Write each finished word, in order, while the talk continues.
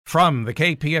From the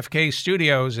KPFK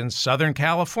studios in Southern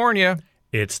California,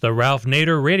 it's the Ralph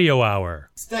Nader Radio Hour.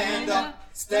 Stand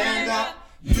up,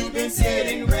 you've been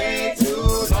sitting way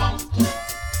too long.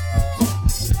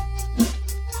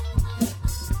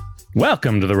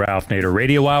 Welcome to the Ralph Nader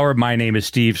Radio Hour. My name is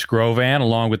Steve Scrovan,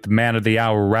 along with the man of the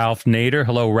hour, Ralph Nader.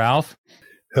 Hello, Ralph.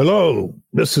 Hello.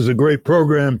 This is a great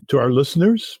program to our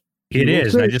listeners. It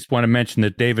is. And I just want to mention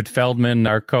that David Feldman,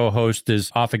 our co-host,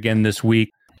 is off again this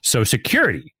week. So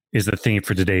security is the theme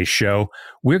for today's show.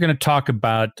 We're going to talk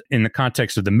about, in the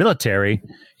context of the military,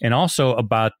 and also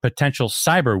about potential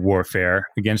cyber warfare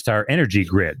against our energy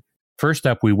grid. First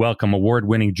up, we welcome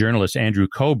award-winning journalist Andrew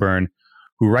Cockburn,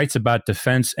 who writes about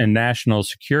defense and national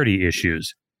security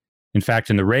issues. In fact,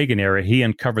 in the Reagan era, he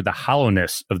uncovered the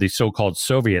hollowness of the so-called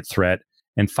Soviet threat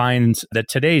and finds that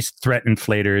today's threat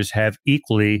inflators have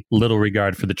equally little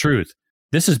regard for the truth.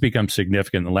 This has become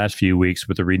significant in the last few weeks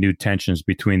with the renewed tensions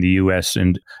between the U.S.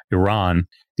 and Iran.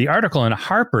 The article in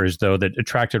Harper's, though, that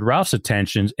attracted Ralph's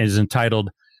attention is entitled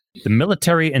 "The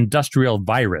Military-Industrial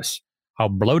Virus: How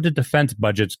Bloated Defense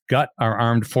Budgets Gut Our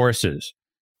Armed Forces."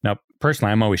 Now,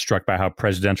 personally, I'm always struck by how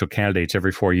presidential candidates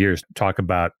every 4 years talk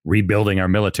about rebuilding our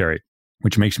military,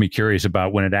 which makes me curious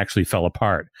about when it actually fell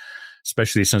apart,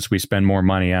 especially since we spend more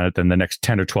money on it than the next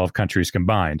 10 or 12 countries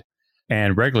combined.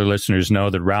 And regular listeners know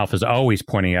that Ralph is always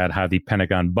pointing out how the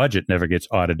Pentagon budget never gets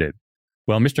audited.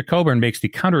 Well, Mr. Cockburn makes the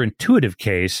counterintuitive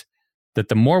case that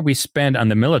the more we spend on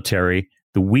the military,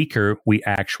 the weaker we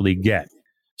actually get.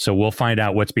 So we'll find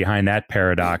out what's behind that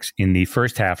paradox in the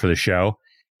first half of the show.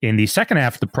 In the second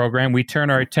half of the program, we turn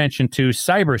our attention to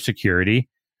cybersecurity.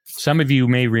 Some of you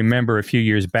may remember a few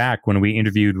years back when we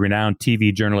interviewed renowned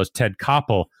TV journalist Ted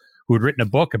Koppel, who had written a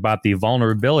book about the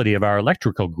vulnerability of our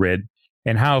electrical grid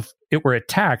and how if it were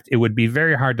attacked, it would be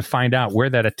very hard to find out where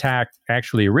that attack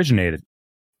actually originated.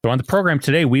 So on the program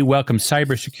today, we welcome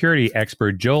cybersecurity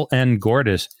expert Joel N.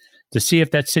 Gordes to see if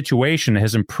that situation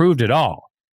has improved at all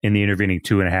in the intervening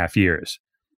 2.5 years.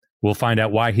 We'll find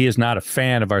out why he is not a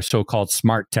fan of our so-called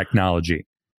smart technology.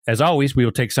 As always, we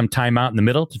will take some time out in the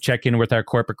middle to check in with our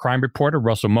corporate crime reporter,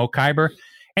 Russell Mokhyber.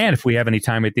 And if we have any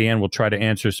time at the end, we'll try to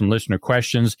answer some listener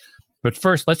questions. But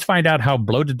first, let's find out how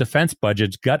bloated defense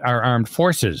budgets gut our armed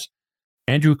forces.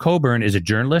 Andrew Cockburn is a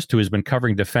journalist who has been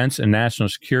covering defense and national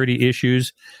security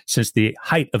issues since the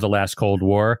height of the last Cold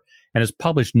War and has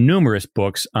published numerous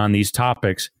books on these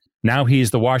topics. Now he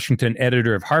is the Washington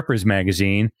editor of Harper's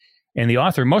Magazine and the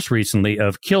author most recently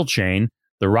of Kill Chain: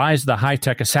 The Rise of the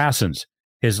High-Tech Assassins.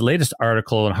 His latest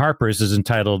article in Harper's is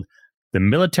entitled "The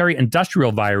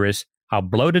Military-Industrial Virus: How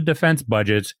Bloated Defense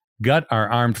Budgets Gut Our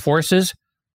Armed Forces."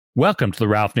 Welcome to the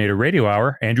Ralph Nader Radio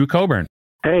Hour, Andrew Cockburn.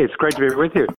 Hey, it's great to be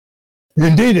with you.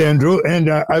 Indeed, Andrew. And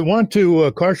I want to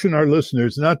caution our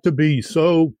listeners not to be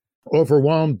so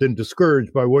overwhelmed and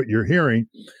discouraged by what you're hearing,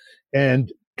 and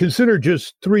consider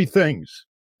just three things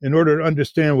in order to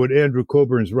understand what Andrew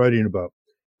Cockburn is writing about.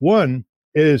 One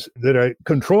is that a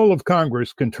control of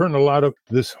Congress can turn a lot of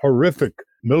this horrific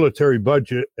military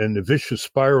budget and the vicious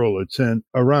spiral it's in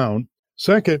around.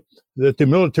 Second, that the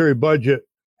military budget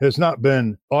has not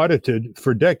been audited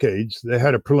for decades. They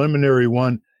had a preliminary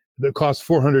one that cost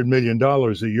 $400 million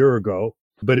a year ago,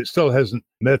 but it still hasn't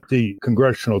met the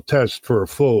congressional test for a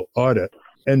full audit.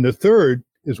 And the third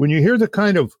is when you hear the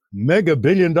kind of mega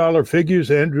billion-dollar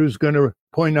figures Andrew's going to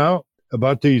point out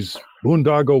about these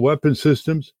boondoggle weapon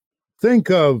systems, think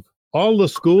of all the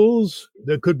schools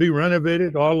that could be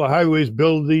renovated, all the highways,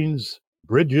 buildings,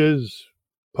 bridges,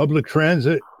 public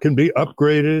transit can be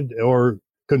upgraded or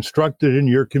constructed in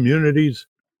your communities.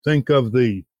 Think of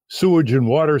the sewage and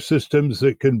water systems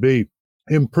that can be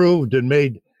improved and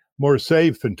made more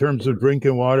safe in terms of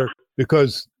drinking water,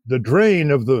 because the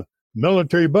drain of the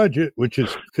military budget, which is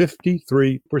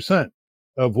 53%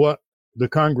 of what the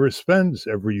Congress spends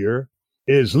every year,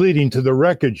 is leading to the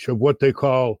wreckage of what they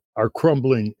call our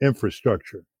crumbling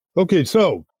infrastructure. Okay,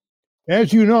 so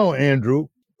as you know, Andrew,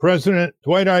 President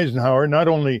Dwight Eisenhower not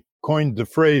only coined the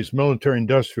phrase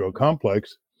military-industrial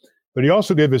complex, but he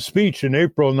also gave a speech in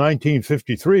April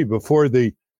 1953 before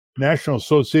the National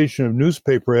Association of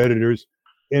Newspaper Editors,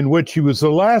 in which he was the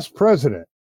last president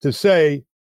to say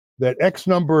that X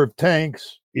number of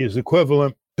tanks is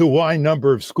equivalent to Y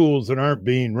number of schools that aren't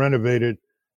being renovated,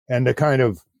 and the kind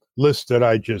of list that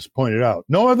I just pointed out.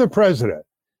 No other president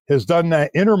has done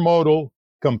that intermodal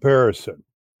comparison.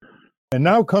 And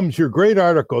now comes your great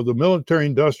article, The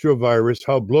Military-Industrial Virus: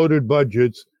 How Bloated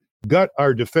Budgets Gut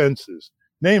Our Defenses.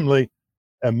 Namely,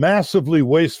 a massively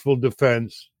wasteful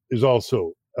defense is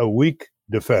also a weak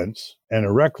defense and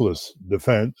a reckless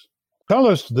defense. Tell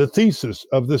us the thesis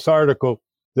of this article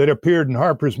that appeared in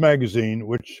Harper's Magazine,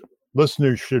 which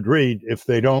listeners should read if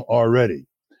they don't already?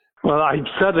 Well, I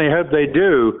certainly hope they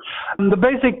do. The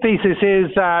basic thesis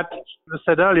is that, as I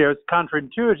said earlier, it's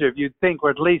counterintuitive. You'd think, or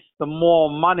at least the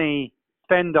more money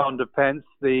spent on defense,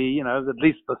 at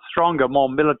least the stronger, more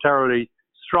militarily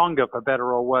stronger, for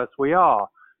better or worse, we are.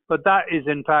 But that is,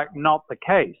 in fact, not the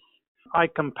case. I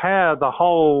compare the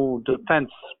whole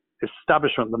defense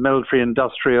establishment, the military,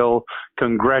 industrial,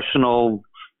 congressional,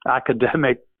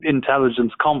 academic,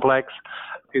 intelligence complex,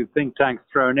 two think tanks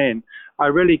thrown in. I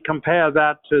really compare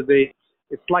that to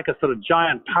it's like a sort of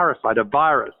giant parasite, a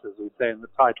virus, as we say in the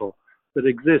title, that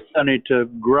exists only to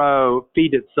grow,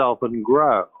 feed itself and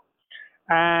grow.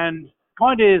 And the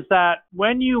point is that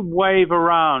when you wave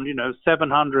around,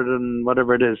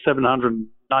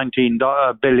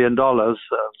 $719 billion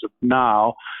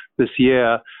now, this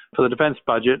year, for the defense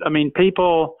budget, I mean,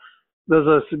 there's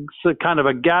a kind of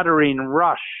a gathering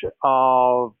rush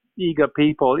of eager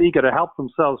people, eager to help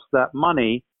themselves with that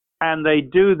money. And they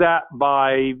do that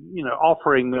by,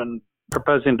 offering and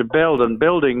proposing to build and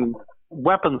building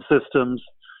weapon systems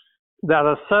that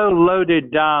are so loaded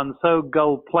down, so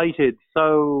gold-plated,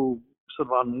 so sort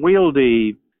of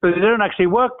unwieldy, but they don't actually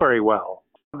work very well.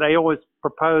 They always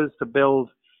propose to build,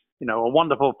 a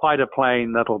wonderful fighter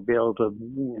plane that'll be able to,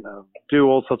 do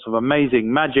all sorts of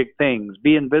amazing magic things,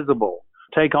 be invisible,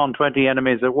 take on 20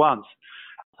 enemies at once.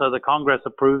 So the Congress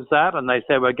approves that, and they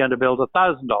say we're going to build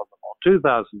 1,000 of them or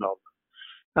 2,000 of them.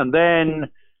 And then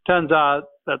turns out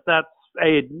that that's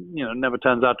A, never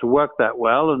turns out to work that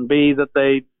well, and B, that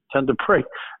they tend to break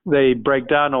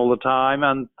down all the time.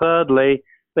 And thirdly,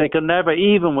 they can never,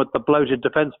 even with the bloated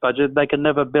defense budget, they can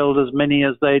never build as many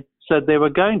as they said they were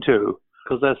going to,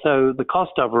 because the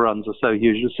cost overruns are so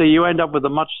huge. So you end up with a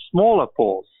much smaller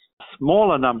force,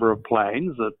 smaller number of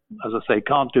planes that, as I say,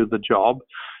 can't do the job.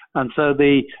 And so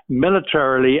the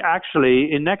militarily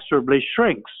actually inexorably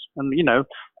shrinks. And,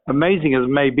 amazing as it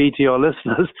may be to your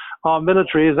listeners, our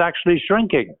military is actually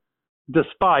shrinking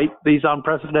despite these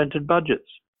unprecedented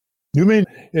budgets. You mean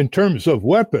in terms of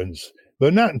weapons,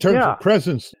 but not in terms of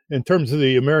presence, in terms of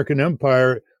the American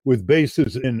empire with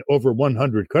bases in over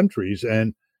 100 countries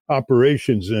and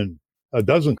operations in a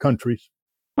dozen countries?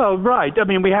 Well, right. I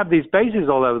mean, we have these bases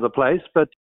all over the place, but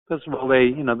first of all,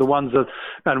 the ones that,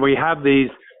 and we have these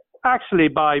actually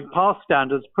by past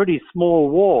standards, pretty small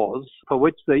wars for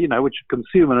which which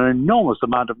consume an enormous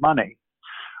amount of money.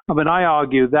 I mean, I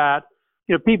argue that,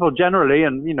 people generally,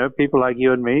 and, people like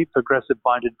you and me,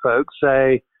 progressive-minded folks,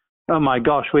 say, oh my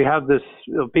gosh, we have this,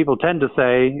 people tend to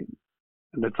say,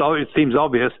 and it seems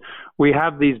obvious, we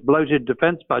have these bloated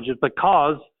defense budgets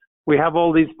because we have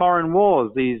all these foreign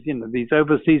wars, these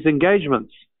overseas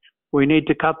engagements. We need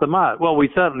to cut them out. Well, we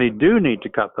certainly do need to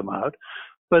cut them out.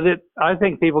 But I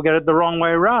think people get it the wrong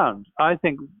way around. I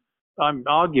think I'm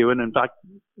arguing, in fact,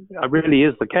 it really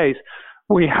is the case.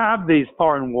 We have these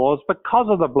foreign wars because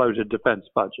of the bloated defense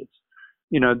budgets.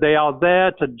 They are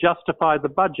there to justify the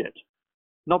budget,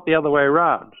 not the other way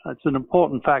around. That's an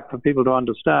important fact for people to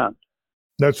understand.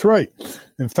 That's right.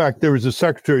 In fact, there was a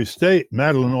Secretary of State,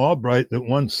 Madeleine Albright, that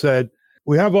once said,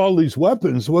 we have all these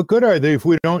weapons. What good are they if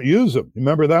we don't use them?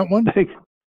 Remember that one?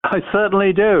 I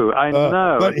certainly do. I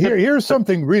know. But here's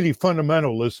something really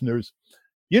fundamental, listeners.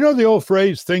 You know the old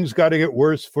phrase, things got to get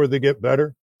worse before they get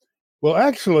better? Well,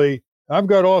 actually, I've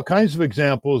got all kinds of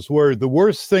examples where the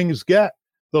worse things get,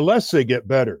 the less they get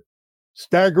better.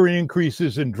 Staggering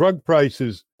increases in drug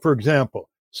prices, for example.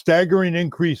 Staggering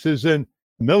increases in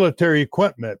military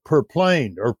equipment per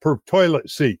plane or per toilet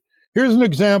seat. Here's an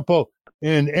example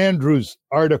in Andrew's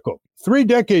article. 3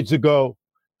 decades ago,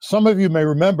 some of you may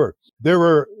remember, there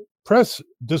were press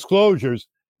disclosures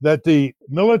that the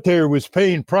military was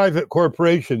paying private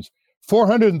corporations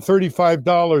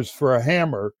 $435 for a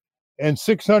hammer and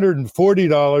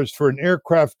 $640 for an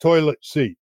aircraft toilet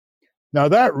seat. Now,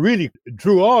 that really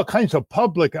drew all kinds of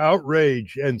public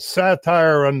outrage and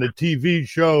satire on the TV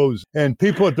shows. And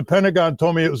people at the Pentagon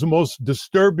told me it was the most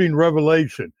disturbing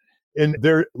revelation in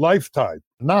their lifetime.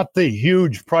 Not the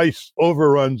huge price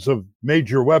overruns of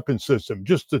major weapon systems,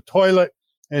 just the toilet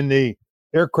and the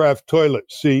aircraft toilet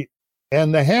seat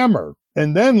and the hammer.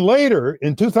 And then later,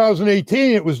 in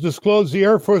 2018, it was disclosed the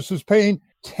Air Force was paying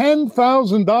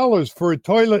 $10,000 for a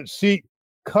toilet seat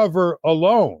cover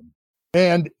alone.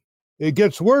 And it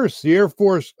gets worse. The Air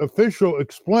Force official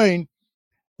explained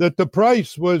that the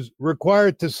price was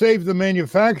required to save the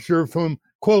manufacturer from,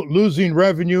 quote, losing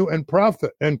revenue and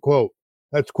profit, end quote.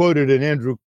 That's quoted in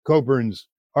Andrew Cockburn's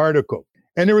article.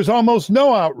 And there was almost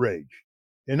no outrage.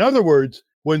 In other words,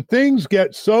 when things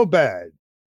get so bad,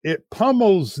 it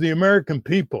pummels the American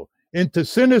people into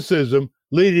cynicism,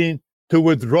 leading to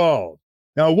withdrawal.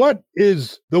 Now, what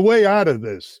is the way out of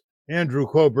this, Andrew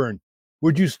Cockburn?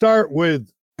 Would you start with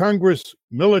Congress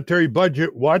military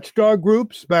budget watchdog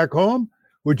groups back home?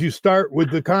 Would you start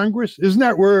with the Congress? Isn't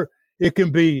that where it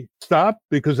can be stopped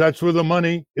because that's where the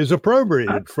money is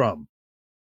appropriated from?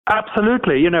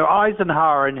 Absolutely.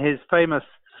 Eisenhower in his famous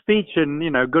speech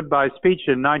goodbye speech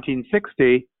in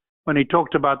 1960, when he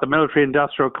talked about the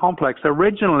military-industrial complex,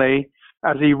 originally,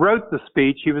 as he wrote the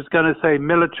speech, he was going to say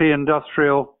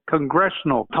military-industrial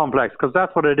congressional complex, because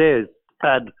that's what it is.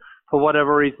 And for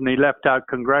whatever reason, he left out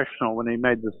congressional when he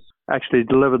actually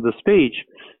delivered the speech.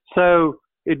 So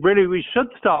we should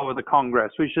start with the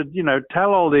Congress. We should,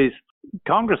 tell all these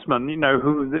congressmen,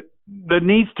 who there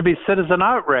needs to be citizen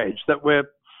outrage, that we're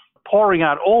pouring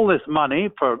out all this money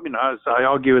for, as I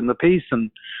argue in the piece,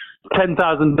 and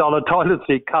 $10,000 toilet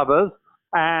seat covers,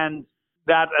 and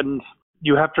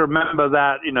you have to remember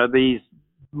that, these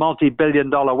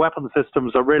multi-billion-dollar weapon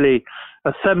systems are really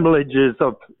assemblages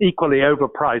of equally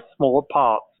overpriced small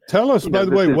parts. Tell us, by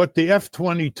the way, what the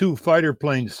F-22 fighter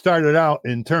plane started out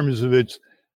in terms of its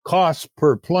cost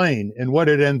per plane and what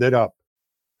it ended up.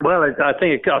 Well, I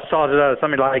think it started out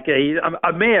something like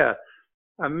a mere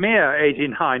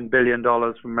 $89 billion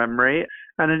from memory,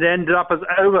 and it ended up as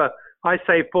over, I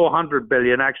say $400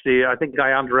 billion. Actually, I think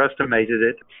I underestimated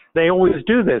it. They always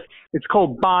do this. It's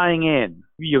called buying in.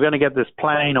 You're going to get this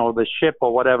plane or this ship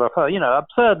or whatever for,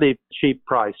 absurdly cheap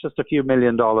price, just a few $1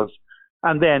 million.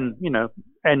 And then,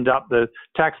 end up the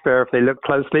taxpayer, if they look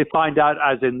closely, find out,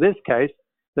 as in this case,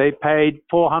 they paid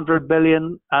 $400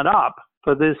 billion and up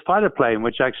for this fighter plane,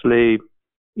 which actually,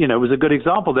 was a good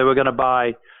example. They were going to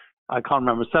buy, I can't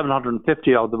remember,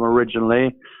 750 of them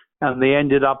originally, and they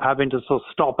ended up having to sort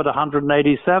of stop at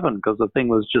 187 because the thing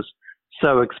was just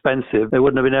so expensive. They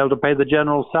wouldn't have been able to pay the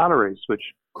general salaries, which...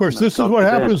 Of course, this is what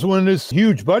happens when this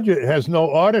huge budget has no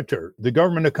auditor. The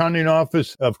Government Accounting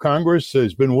Office of Congress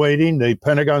has been waiting. The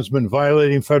Pentagon's been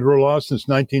violating federal law since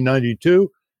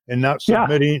 1992 and not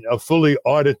submitting a fully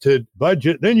audited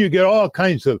budget. Then you get all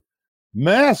kinds of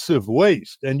massive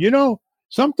waste. And,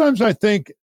 sometimes I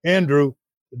think, Andrew,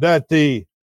 that the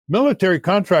military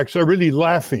contracts are really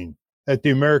laughing at the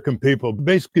American people,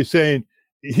 basically saying,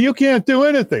 you can't do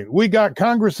anything. We got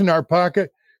Congress in our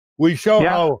pocket. We show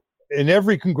how in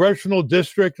every congressional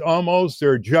district almost there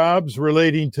are jobs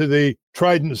relating to the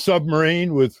Trident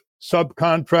submarine with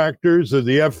subcontractors of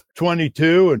the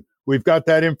F-22, and we've got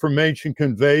that information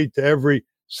conveyed to every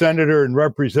senator and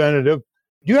representative.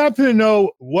 Do you happen to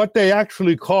know what they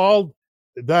actually called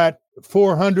that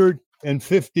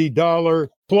 $450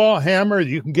 claw hammer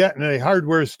you can get in a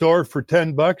hardware store for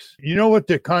 $10? You know what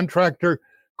the contractor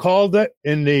called it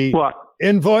in the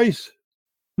invoice?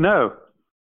 No.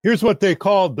 Here's what they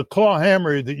called the claw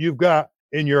hammer that you've got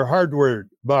in your hardware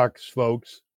box,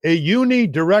 folks. A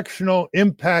unidirectional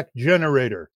impact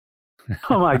generator.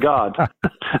 Oh, my God.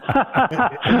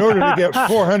 In order to get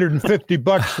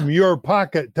 $450 from your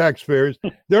pocket, taxpayers,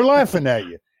 they're laughing at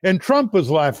you. And Trump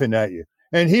was laughing at you.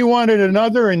 And he wanted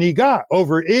another, and he got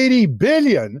over $80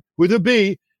 billion, with a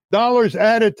B, dollars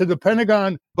added to the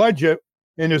Pentagon budget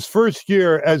in his first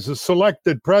year as a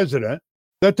selected president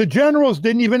that the generals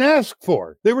didn't even ask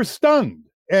for. They were stunned.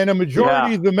 And a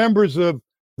majority of the members of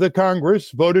the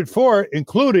Congress voted for it,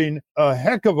 including a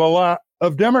heck of a lot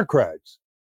of Democrats.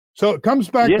 So it comes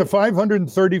back to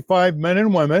 535 men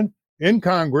and women in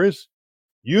Congress.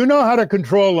 You know how to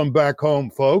control them back home,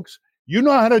 folks. You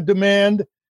know how to demand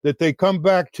that they come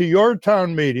back to your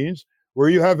town meetings where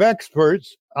you have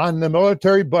experts on the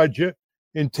military budget,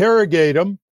 interrogate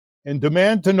them, and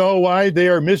demand to know why they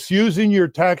are misusing your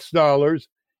tax dollars,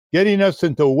 getting us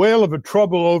into a whale of a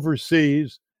trouble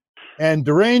overseas, and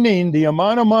draining the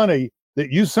amount of money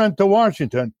that you sent to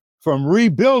Washington from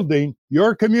rebuilding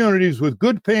your communities with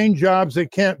good-paying jobs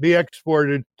that can't be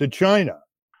exported to China.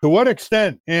 To what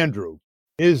extent, Andrew,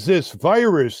 is this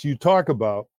virus you talk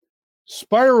about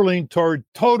spiraling toward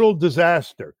total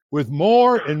disaster with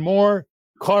more and more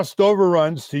cost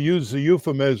overruns, to use the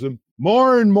euphemism,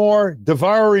 more and more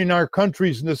devouring our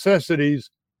country's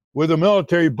necessities with a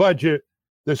military budget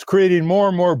that's creating more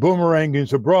and more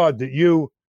boomerangings abroad that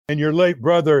you and your late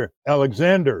brother,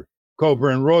 Alexander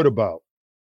Cockburn, wrote about?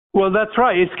 Well, that's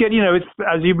right. It's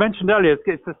as you mentioned earlier,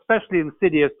 it's especially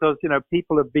insidious because,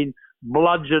 people have been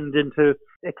bludgeoned into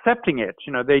accepting it.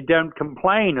 They don't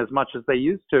complain as much as they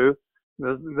used to.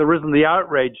 There isn't the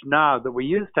outrage now that we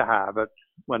used to have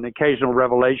when occasional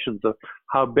revelations of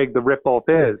how big the ripoff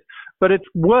is. But it's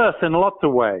worse in lots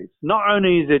of ways. Not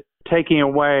only is it taking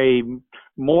away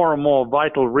more and more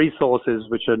vital resources,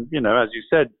 which are, as you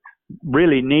said,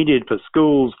 really needed for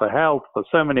schools, for health, for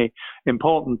so many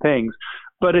important things,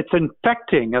 but it's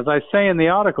infecting, as I say in the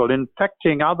article,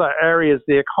 infecting other areas of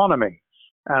the economy.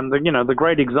 And the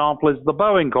great example is the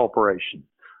Boeing Corporation.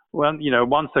 Well,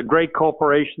 once a great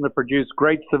corporation that produced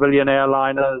great civilian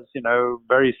airliners,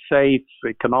 very safe,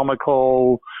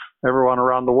 economical, everyone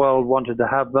around the world wanted to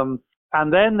have them.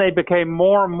 And then they became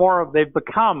they've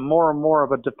become more and more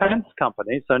of a defense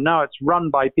company. So now it's run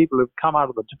by people who've come out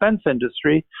of the defense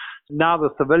industry. Now the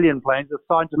civilian planes are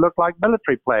starting to look like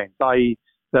military planes, i.e.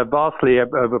 they're vastly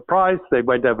overpriced, they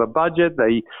went over budget,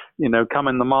 they, come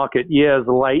in the market years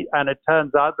late, and it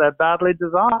turns out they're badly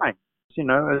designed,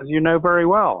 as you know very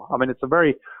well. I mean, it's a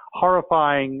very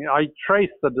horrifying, I trace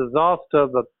the disaster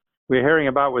that we're hearing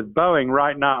about with Boeing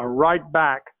right now, right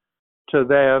back to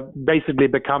their basically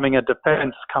becoming a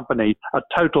defense company, a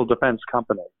total defense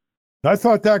company. I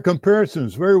thought that comparison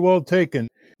is very well taken.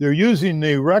 They're using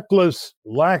the reckless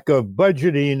lack of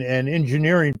budgeting and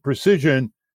engineering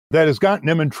precision that has gotten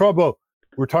them in trouble.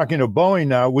 We're talking of Boeing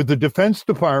now with the Defense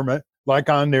Department, like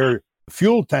on their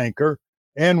fuel tanker,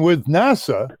 and with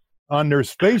NASA on their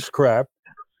spacecraft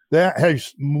that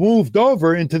has moved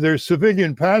over into their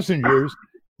civilian passengers,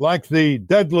 like the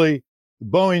deadly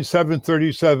Boeing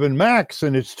 737 MAX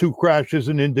and its two crashes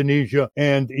in Indonesia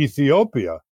and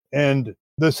Ethiopia. And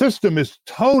the system is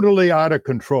totally out of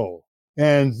control.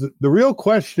 And the real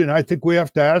question I think we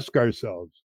have to ask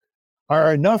ourselves,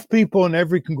 are enough people in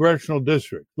every congressional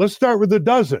district? Let's start with a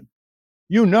dozen.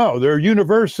 There are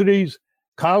universities,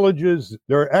 colleges,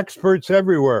 there are experts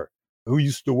everywhere who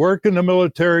used to work in the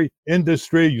military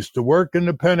industry, used to work in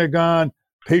the Pentagon,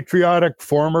 patriotic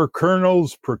former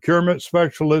colonels, procurement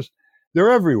specialists.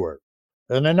 They're everywhere.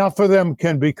 And enough of them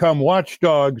can become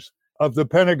watchdogs of the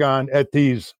Pentagon at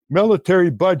these military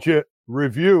budget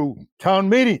review town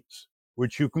meetings,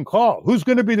 which you can call. Who's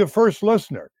going to be the first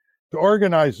listener to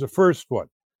organize the first one?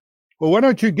 Well, why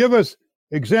don't you give us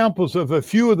examples of a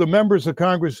few of the members of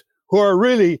Congress who are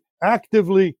really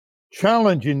actively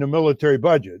challenging the military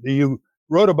budget that you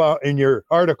wrote about in your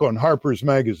article in Harper's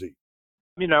Magazine?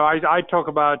 I talk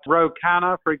about Ro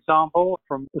Khanna, for example,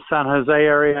 from the San Jose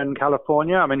area in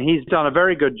California. I mean, he's done a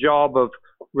very good job of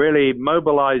really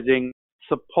mobilizing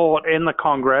support in the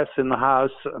Congress, in the House,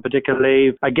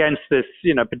 particularly against this,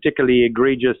 particularly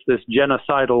egregious, this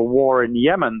genocidal war in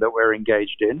Yemen that we're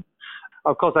engaged in.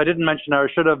 Of course, I didn't mention her,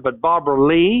 I should have, but Barbara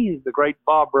Lee, the great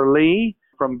Barbara Lee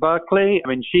from Berkeley. I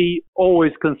mean, she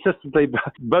always consistently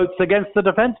votes against the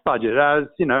defense budget, as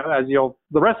the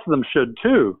rest of them should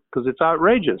too, because it's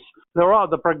outrageous.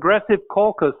 The Progressive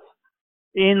Caucus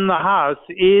in the House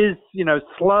is,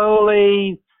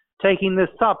 slowly taking this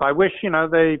up. I wish,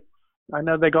 I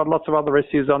know they got lots of other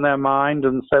issues on their mind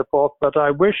and so forth, but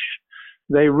I wish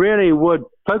they really would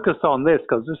focus on this,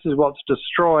 because this is what's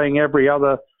destroying every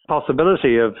other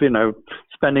possibility of,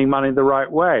 spending money the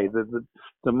right way, the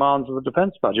demands of the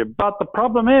defense budget. But the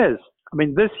problem is,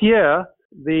 this year,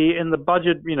 in the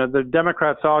budget, the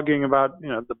Democrats arguing about,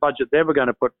 the budget they were going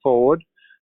to put forward.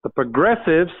 The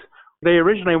progressives, they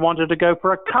originally wanted to go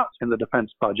for a cut in the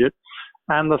defense budget.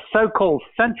 And the so-called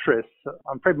centrists,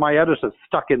 I'm afraid my editor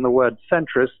stuck in the word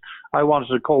centrist. I wanted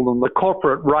to call them the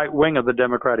corporate right wing of the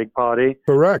Democratic Party.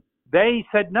 Correct. They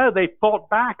said no, they fought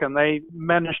back and they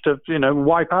managed to,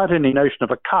 wipe out any notion of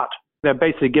a cut. They're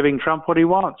basically giving Trump what he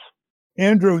wants.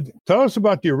 Andrew, tell us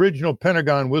about the original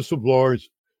Pentagon whistleblowers,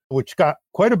 which got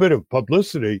quite a bit of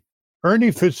publicity.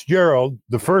 Ernie Fitzgerald,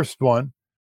 the first one,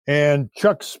 and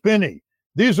Chuck Spinney.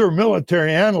 These are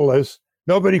military analysts.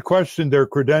 Nobody questioned their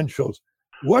credentials.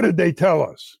 What did they tell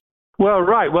us? Well,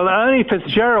 right. Well, Ernie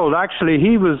Fitzgerald, actually,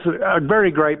 he was a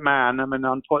very great man.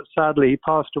 Sadly, he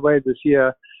passed away this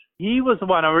year. He was the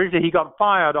one, originally he got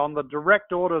fired on the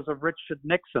direct orders of Richard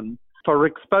Nixon for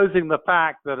exposing the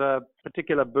fact that a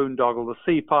particular boondoggle, the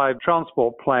C-5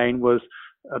 transport plane, was,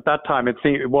 at that time, it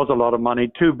was a lot of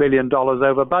money, $2 billion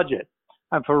over budget.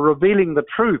 And for revealing the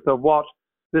truth of what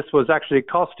this was actually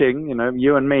costing,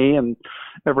 you and me and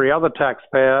every other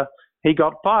taxpayer, he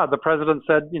got fired. The president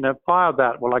said, fire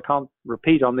that. Well, I can't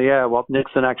repeat on the air what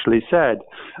Nixon actually said.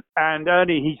 And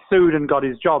Ernie, he sued and got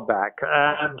his job back.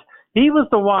 And he was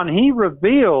the one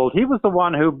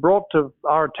who brought to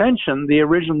our attention the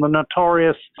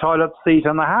notorious toilet seat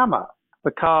and the hammer,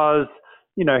 because,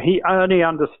 he only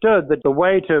understood that the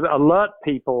way to alert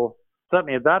people,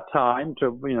 certainly at that time,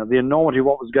 to, the enormity of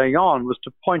what was going on, was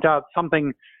to point out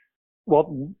something,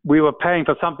 we were paying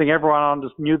for something everyone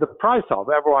knew the price of.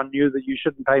 Everyone knew that you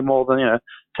shouldn't pay more than,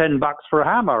 $10 for a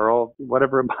hammer or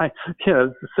whatever it might,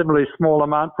 similarly small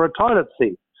amount for a toilet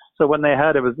seat. So when they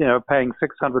heard it was, paying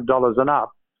 $600 and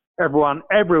up,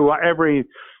 every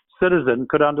citizen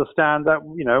could understand that,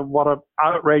 what an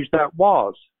outrage that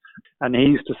was. And he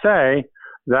used to say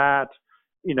that,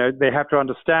 they have to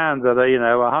understand that,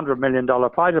 $100 million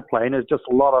fighter plane is just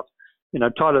a lot of,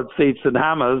 toilet seats and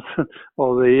hammers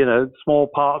or the, small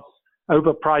parts,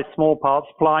 overpriced small parts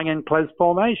flying in close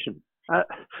formation.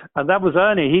 And that was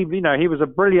Ernie. He was a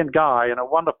brilliant guy and a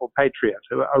wonderful patriot,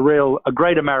 a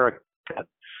great American.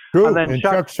 True. And then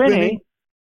Chuck Spinney,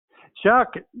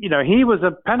 he was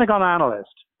a Pentagon analyst.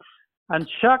 And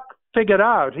Chuck figured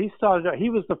out, he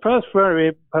was the first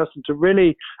person to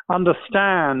really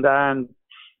understand and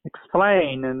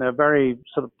explain in a very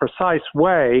sort of precise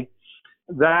way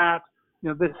that,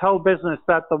 this whole business,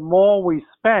 that the more we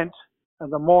spent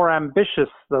and the more ambitious,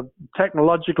 the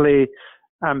technologically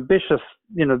ambitious,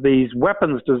 these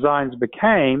weapons designs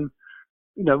became,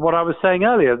 what I was saying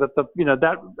earlier, that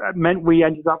that meant we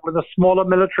ended up with a smaller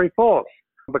military force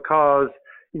because,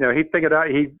 he figured out,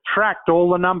 he tracked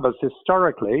all the numbers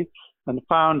historically and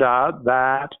found out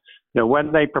that,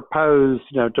 when they proposed,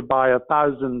 to buy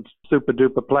 1,000 super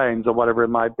duper planes or whatever it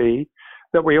might be,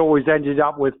 that we always ended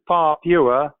up with far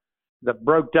fewer that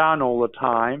broke down all the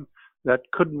time, that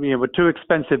were too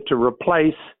expensive to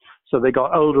replace. So they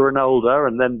got older and older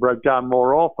and then broke down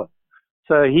more often.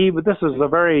 So this was a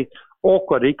very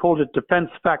awkward, he called it defense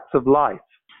facts of life.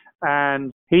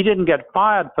 And he didn't get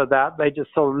fired for that. They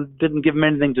just sort of didn't give him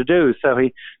anything to do. So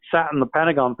he sat in the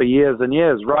Pentagon for years and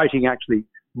years, writing actually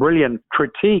brilliant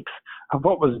critiques of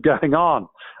what was going on,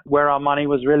 where our money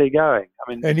was really going.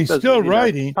 And he's still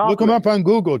writing. Look him up on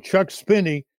Google, Chuck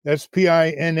Spinney,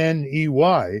 Spinney.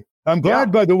 I'm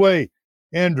glad, by the way,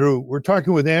 Andrew, we're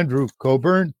talking with Andrew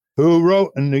Cockburn, who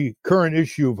wrote in the current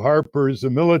issue of Harper's, The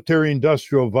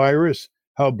Military-Industrial Virus,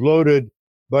 How Bloated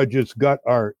Budgets Got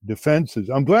Our Defenses.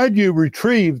 I'm glad you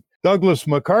retrieved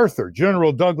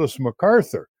General Douglas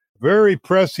MacArthur, very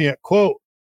prescient quote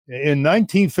in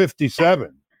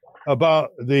 1957 about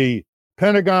the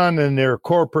Pentagon and their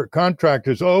corporate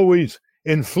contractors always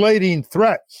inflating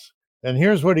threats. And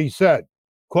here's what he said,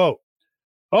 quote,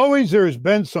 "Always there has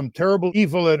been some terrible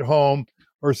evil at home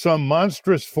or some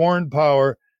monstrous foreign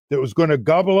power that was going to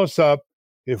gobble us up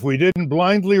if we didn't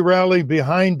blindly rally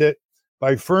behind it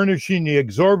by furnishing the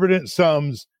exorbitant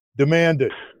sums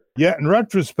demanded. Yet in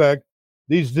retrospect,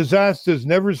 these disasters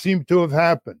never seem to have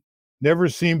happened, never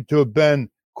seem to have been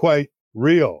quite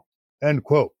real," end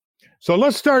quote. So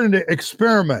let's start an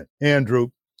experiment, Andrew.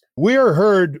 We are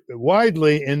heard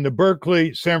widely in the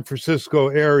Berkeley, San Francisco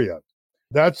area.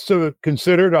 That's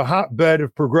considered a hotbed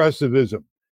of progressivism.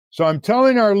 So I'm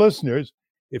telling our listeners,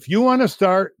 if you want to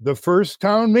start the first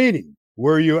town meeting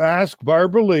where you ask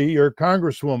Barbara Lee, your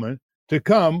congresswoman, to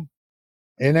come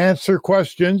and answer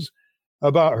questions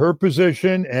about her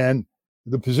position and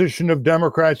the position of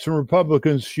Democrats and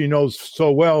Republicans she knows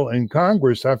so well in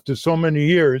Congress after so many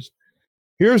years,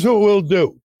 here's what we'll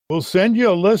do. We'll send you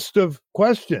a list of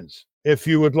questions, if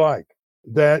you would like,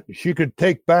 that she could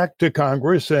take back to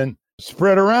Congress and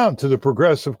spread around to the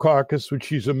Progressive Caucus, which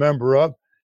she's a member of,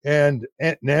 and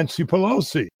Nancy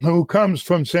Pelosi, who comes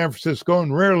from San Francisco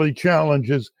and rarely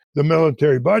challenges the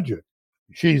military budget.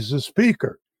 She's the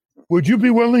speaker. Would you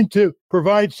be willing to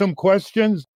provide some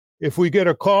questions if we get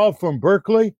a call from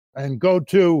Berkeley and go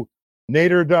to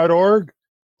nader.org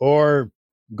or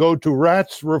go to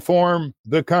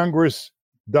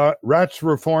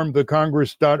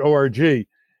ratsreformthecongress.org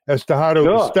as to how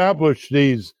to establish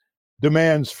these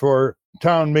demands for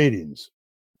town meetings?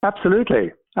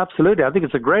 Absolutely. I think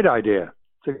it's a great idea.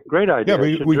 It's a great idea. Yeah,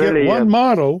 we get one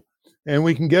model and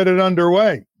we can get it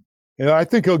underway. I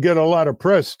think he'll get a lot of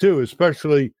press too,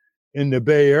 especially in the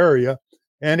Bay Area,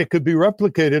 and it could be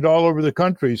replicated all over the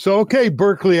country. So, okay,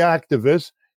 Berkeley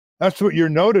activists, that's what you're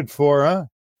noted for, huh?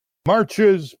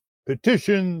 Marches,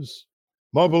 petitions,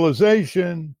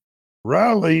 mobilization,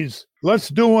 rallies. Let's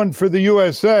do one for the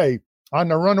USA on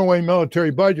the runaway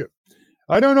military budget.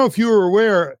 I don't know if you were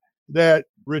aware that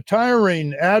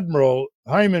retiring Admiral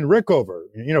Hyman Rickover,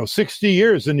 60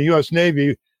 years in the U.S.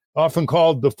 Navy, often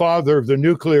called the father of the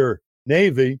nuclear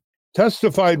Navy,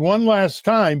 testified one last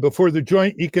time before the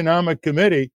Joint Economic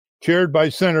Committee chaired by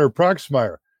Senator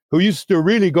Proxmire, who used to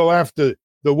really go after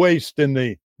the waste in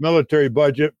the military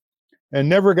budget and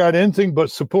never got anything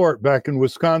but support back in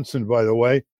Wisconsin, by the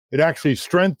way. It actually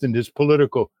strengthened his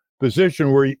political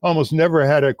position where he almost never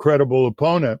had a credible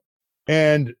opponent.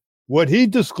 And what he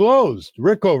disclosed,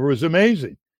 Rickover, was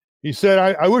amazing. He said,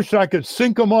 I wish I could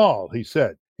sink them all, he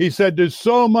said. He said, there's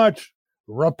so much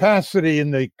rapacity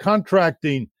in the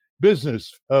contracting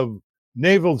business of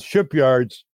naval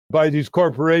shipyards by these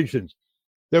corporations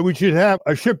that we should have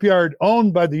a shipyard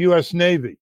owned by the U.S.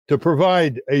 Navy to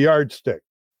provide a yardstick.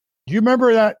 Do you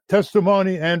remember that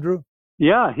testimony, Andrew?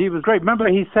 Yeah, he was great. Remember,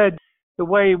 he said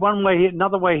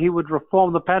Another way he would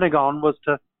reform the Pentagon was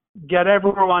to get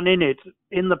everyone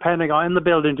in the Pentagon, in the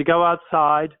building, to go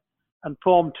outside and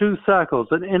form two circles,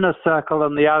 an inner circle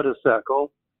and the outer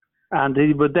circle, and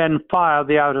he would then fire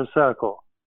the outer circle.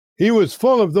 He was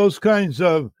full of those kinds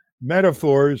of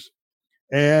metaphors,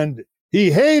 and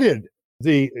he hated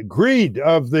the greed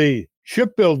of the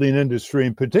shipbuilding industry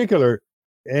in particular,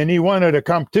 and he wanted a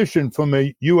competition from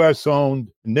a U.S.-owned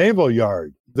naval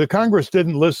yard. The Congress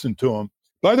didn't listen to him.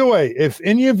 By the way, if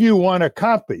any of you want a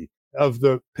copy of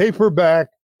the paperback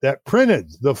that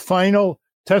printed the final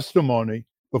testimony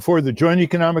before the Joint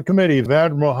Economic Committee of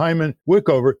Admiral Hyman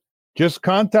Wickover, just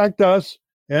contact us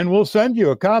and we'll send you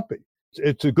a copy.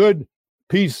 It's a good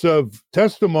piece of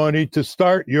testimony to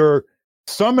start your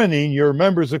summoning your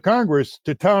members of Congress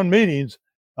to town meetings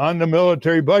on the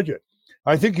military budget.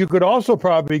 I think you could also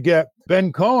probably get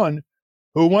Ben Cohen,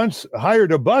 who once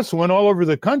hired a bus, went all over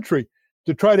the country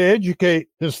to try to educate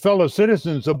his fellow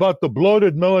citizens about the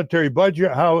bloated military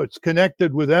budget, how it's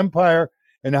connected with empire,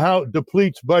 and how it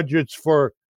depletes budgets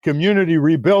for community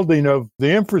rebuilding of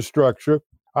the infrastructure.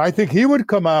 I think he would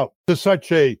come out to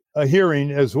such a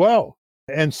hearing as well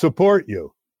and support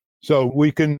you. So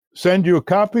we can send you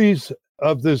copies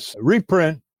of this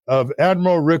reprint of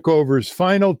Admiral Rickover's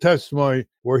final testimony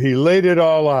where he laid it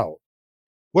all out.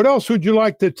 What else would you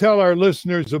like to tell our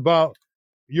listeners about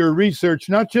your research,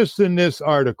 not just in this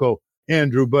article,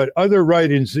 Andrew, but other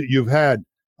writings that you've had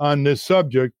on this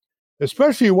subject,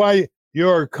 especially why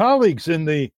your colleagues in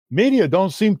the media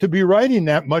don't seem to be writing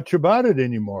that much about it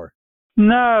anymore?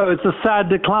 No, it's a sad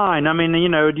decline. I mean,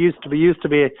 it used to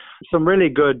be some really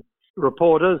good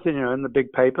reporters, in the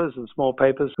big papers and small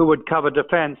papers who would cover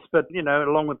defense, but,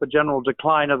 along with the general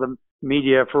decline of the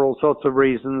media for all sorts of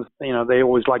reasons, they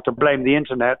always like to blame the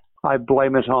internet. I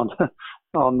blame it on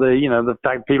the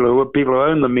fact people who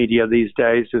own the media these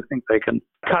days who think they can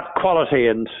cut quality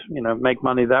and, make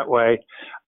money that way.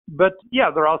 But yeah,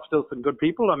 there are still some good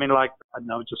people. I mean,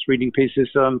 just reading pieces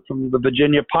from the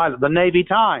Virginia Pilot, the Navy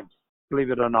Times, believe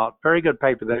it or not, very good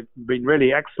paper. They've been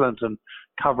really excellent in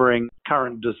covering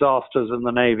current disasters in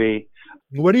the Navy.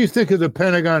 What do you think of the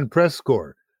Pentagon Press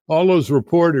Corps? All those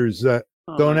reporters that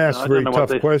don't ask very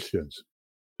tough questions.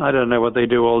 I don't know what they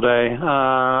do all day.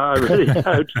 I really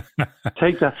don't.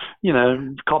 Take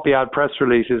copy out press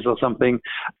releases or something.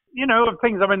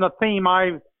 Things, the theme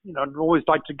I always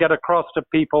like to get across to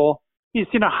people is,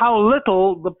 how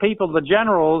little the people, the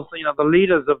generals, the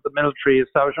leaders of the military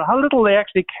establishment, how little they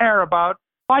actually care about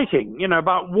fighting,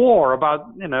 about war, about,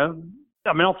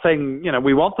 I'm not saying,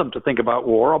 we want them to think about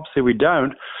war. Obviously we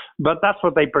don't, but that's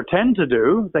what they pretend to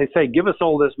do. They say, give us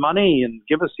all this money and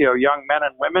give us, young men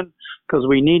and women because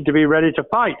we need to be ready to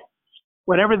fight.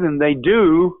 When everything they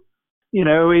do,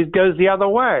 it goes the other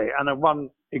way. And one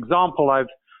example I've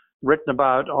written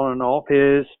about on and off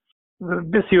is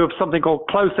the issue of something called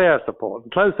close air support.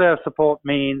 And close air support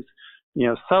means,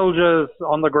 soldiers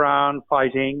on the ground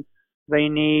fighting, they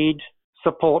need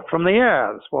support from the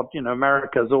air. That's what,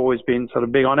 America's always been sort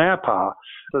of big on air power.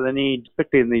 So they need,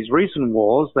 particularly in these recent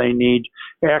wars, they need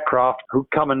aircraft who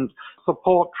come and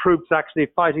support troops actually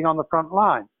fighting on the front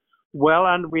line. Well,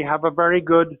 and we have a very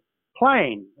good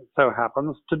plane, it so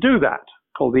happens, to do that,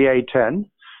 called the A-10,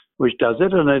 which does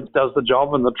it, and it does the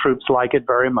job, and the troops like it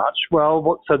very much.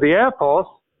 Well, so the Air Force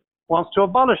wants to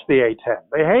abolish the A-10.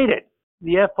 They hate it.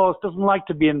 The Air Force doesn't like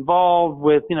to be involved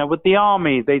with, with the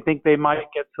Army. They think they might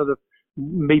get sort of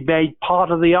be made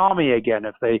part of the Army again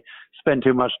if they spend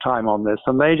too much time on this.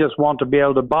 And they just want to be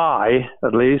able to buy,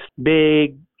 at least,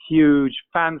 big, huge,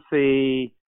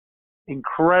 fancy,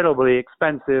 incredibly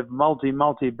expensive,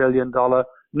 multi-billion-dollar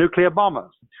nuclear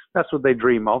bombers. That's what they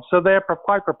dream of. So they're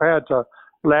quite prepared to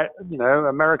let,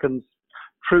 American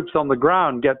troops on the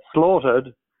ground get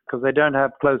slaughtered because they don't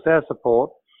have close air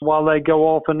support while they go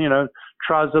off and,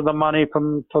 trouser the money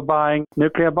for buying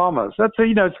nuclear bombers. That's,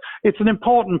 it's an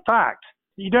important fact.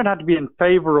 You don't have to be in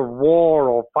favor of war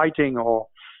or fighting or,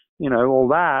 all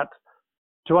that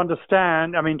to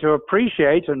understand, to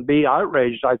appreciate and be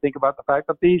outraged, I think, about the fact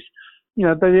that these,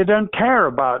 they don't care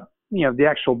about, the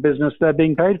actual business they're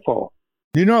being paid for.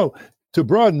 To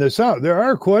broaden this out, there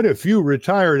are quite a few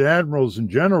retired admirals and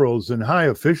generals and high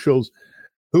officials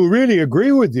who really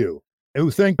agree with you,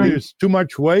 who think there's too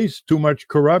much waste, too much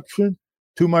corruption,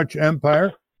 too much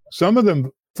empire. Some of them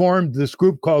formed this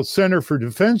group called Center for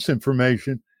Defense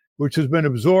Information, which has been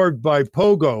absorbed by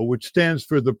POGO, which stands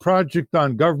for the Project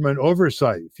on Government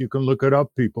Oversight. If you can look it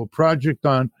up, people, Project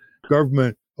on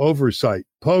Government Oversight,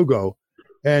 POGO.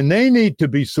 And they need to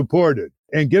be supported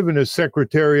and given a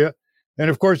secretariat. And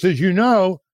of course, as you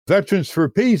know, Veterans for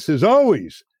Peace is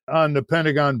always on the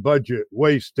Pentagon budget,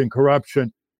 waste and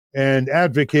corruption, and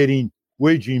advocating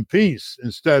waging peace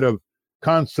instead of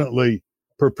constantly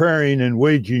preparing and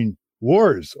waging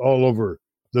wars all over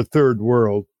the third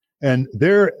world. And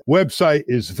their website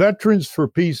is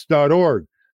veteransforpeace.org.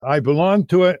 I belong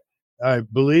to it. I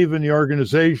believe in the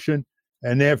organization,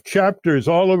 and they have chapters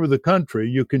all over the country.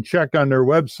 You can check on their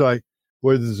website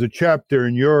where there's a chapter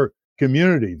in your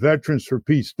community,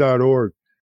 veteransforpeace.org.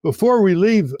 Before we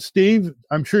leave, Steve,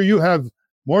 I'm sure you have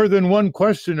more than one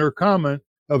question or comment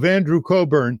of Andrew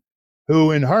Cockburn, who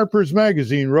in Harper's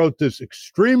Magazine wrote this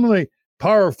extremely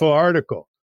powerful article,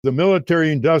 The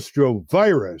Military-Industrial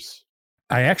Virus.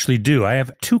 I actually do. I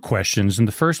have two questions, and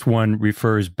the first one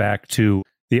refers back to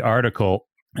the article,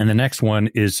 and the next one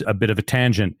is a bit of a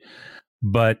tangent.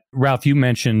 But Ralph, you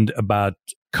mentioned about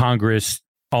Congress,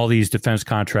 all these defense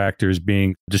contractors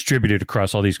being distributed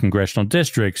across all these congressional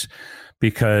districts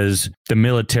because the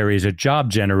military is a job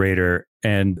generator.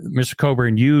 And Mr.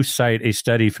 Cockburn, you cite a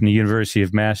study from the University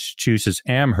of Massachusetts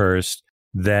Amherst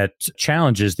that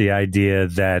challenges the idea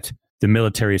that the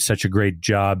military is such a great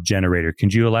job generator. Can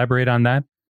you elaborate on that?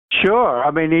 Sure.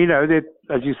 I mean,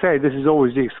 as you say, this is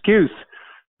always the excuse.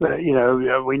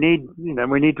 We need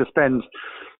to spend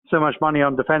so much money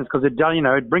on defense because it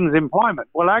brings employment.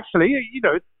 Well, actually,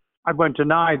 I won't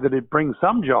deny that it brings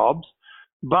some jobs,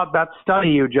 but that study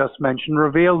you just mentioned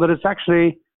revealed that it's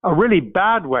actually a really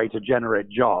bad way to generate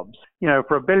jobs.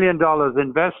 For $1 billion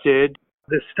invested,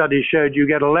 this study showed you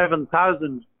get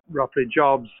 11,000 roughly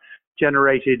jobs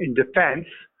generated in defense,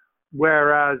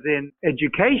 whereas in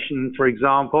education, for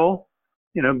example,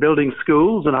 building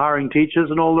schools and hiring teachers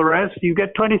and all the rest, you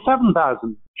get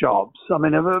 27,000 jobs. I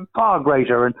mean, far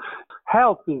greater. And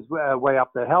health is way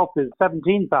up there. Health is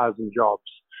 17,000 jobs.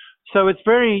 So it's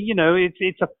very,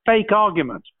 it's a fake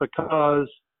argument because,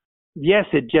 yes,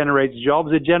 it generates jobs.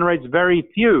 It generates very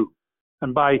few.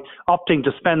 And by opting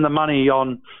to spend the money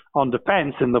on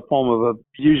defense in the form of a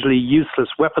usually useless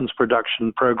weapons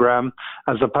production program,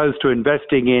 as opposed to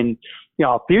investing in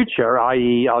our future,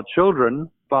 i.e. our children,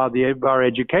 by our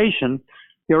education,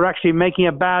 you're actually making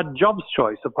a bad jobs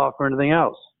choice apart from anything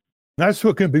else. That's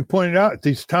what can be pointed out at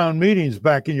these town meetings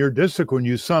back in your district when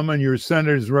you summon your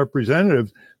senators and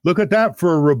representatives. Look at that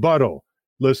for a rebuttal,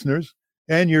 listeners.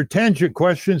 And your tangent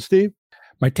question, Steve?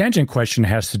 My tangent question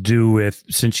has to do with,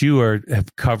 since you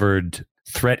have covered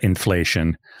threat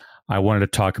inflation, I wanted to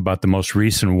talk about the most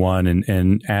recent one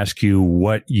and ask you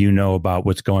what you know about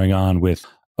what's going on with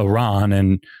Iran,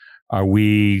 and are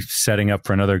we setting up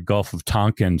for another Gulf of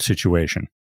Tonkin situation?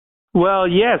 Well,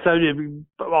 yes.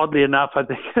 Oddly enough, I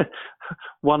think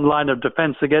one line of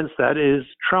defense against that is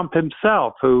Trump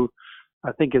himself, who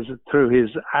I think is through his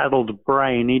addled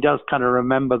brain, he does kind of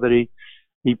remember that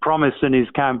he promised in his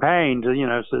campaign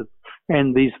to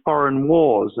end these foreign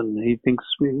wars, and he thinks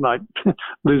we might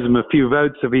lose him a few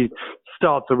votes if he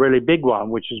starts a really big one,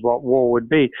 which is what war would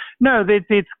be. No,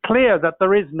 it's clear that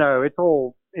there is no.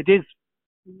 It is.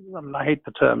 I mean, I hate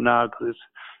the term now because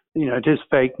it is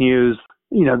fake news.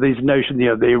 These notions,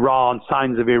 the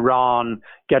signs of Iran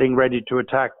getting ready to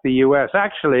attack the U.S.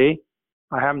 Actually,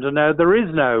 I happen to know there is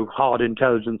no hard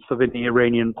intelligence of any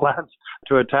Iranian plans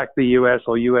to attack the U.S.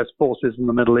 or U.S. forces in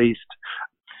the Middle East.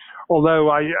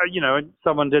 Although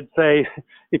someone did say,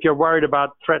 if you're worried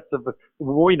about threats of,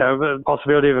 the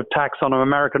possibility of attacks on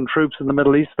American troops in the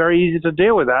Middle East, very easy to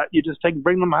deal with that. You just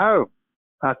bring them home.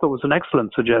 I thought it was an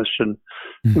excellent suggestion.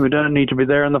 We don't need to be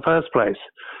there in the first place.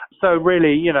 So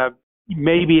really,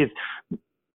 maybe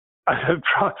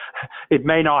it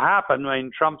may not happen. I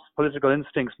mean, Trump's political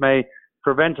instincts may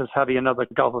prevent us having another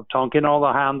Gulf of Tonkin. On the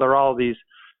other hand, there are these,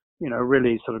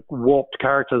 really sort of warped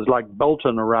characters like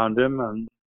Bolton around him. And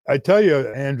I tell you,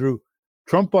 Andrew,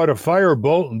 Trump ought to fire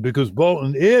Bolton because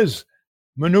Bolton is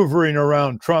maneuvering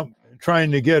around Trump,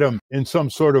 trying to get him in some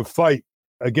sort of fight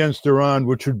against Iran,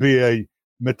 which would be a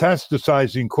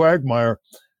metastasizing quagmire.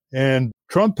 And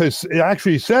Trump has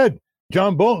actually said,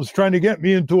 John Bolton's trying to get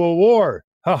me into a war.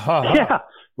 Ha, ha, ha. Yeah.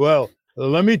 Well,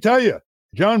 let me tell you,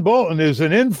 John Bolton is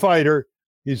an infighter.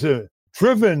 He's a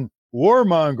driven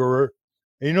warmongerer.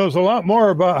 He knows a lot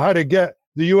more about how to get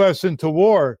the U.S. into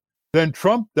war than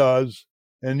Trump does.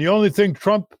 And the only thing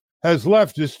Trump has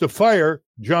left is to fire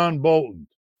John Bolton.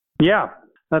 Yeah,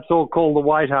 that's all call the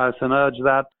White House and urge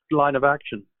that line of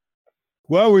action.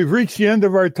 Well, we've reached the end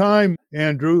of our time,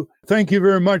 Andrew. Thank you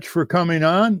very much for coming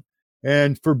on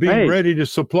and for being ready to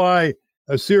supply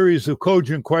a series of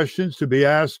cogent questions to be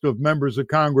asked of members of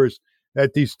Congress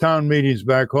at these town meetings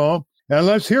back home. And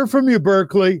let's hear from you,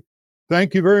 Berkeley.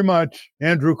 Thank you very much,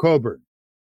 Andrew Cockburn.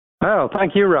 Oh,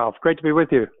 thank you, Ralph. Great to be with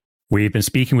you. We've been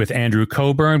speaking with Andrew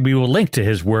Cockburn. We will link to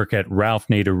his work at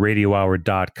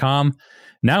ralphnaderradiohour.com.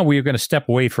 Now we are going to step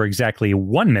away for exactly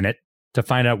 1 minute to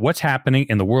find out what's happening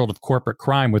in the world of corporate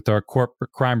crime with our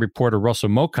corporate crime reporter, Russell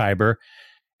Mokhiber.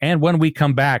 And when we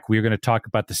come back, we are going to talk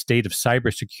about the state of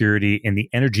cybersecurity in the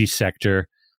energy sector.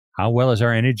 How well is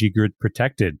our energy grid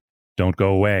protected? Don't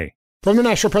go away. From the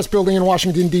National Press Building in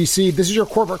Washington, D.C., this is your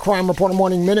Corporate Crime Reporter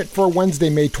Morning Minute for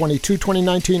Wednesday, May 22,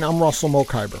 2019. I'm Russell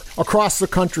Mokhiber. Across the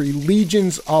country,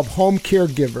 legions of home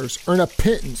caregivers earn a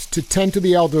pittance to tend to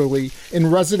the elderly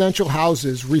in residential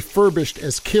houses refurbished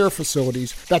as care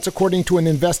facilities. That's according to an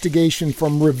investigation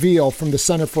from Reveal from the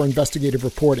Center for Investigative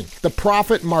Reporting. The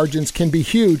profit margins can be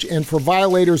huge, and for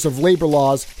violators of labor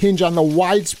laws, hinge on the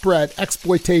widespread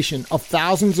exploitation of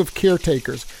thousands of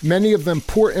caretakers, many of them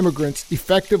poor immigrants,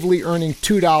 effectively earning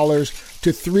 $2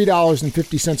 to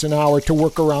 $3.50 an hour to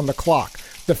work around the clock.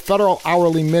 The federal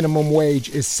hourly minimum wage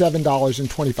is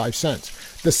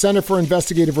 $7.25. The Center for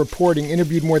Investigative Reporting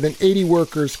interviewed more than 80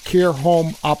 workers, care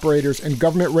home operators, and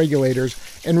government regulators,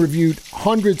 and reviewed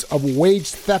hundreds of wage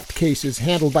theft cases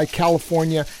handled by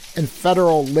California and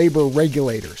federal labor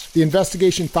regulators. The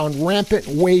investigation found rampant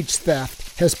wage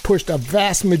theft has pushed a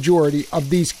vast majority of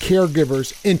these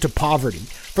caregivers into poverty.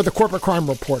 For the Corporate Crime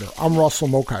Reporter, I'm Russell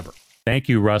Mokhiber. Thank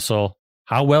you, Russell.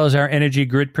 How well is our energy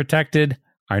grid protected?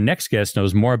 Our next guest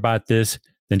knows more about this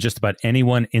than just about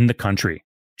anyone in the country.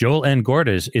 Joel N.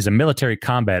 Gordes is a military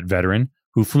combat veteran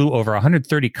who flew over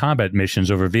 130 combat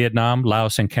missions over Vietnam,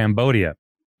 Laos, and Cambodia.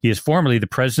 He is formerly the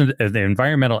president of the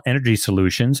Environmental Energy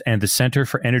Solutions and the Center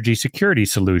for Energy Security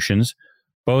Solutions,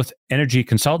 both energy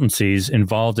consultancies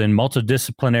involved in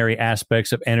multidisciplinary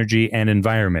aspects of energy and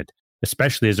environment,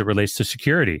 especially as it relates to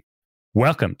security.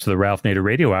 Welcome to the Ralph Nader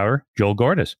Radio Hour, Joel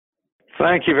Gordes.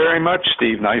 Thank you very much,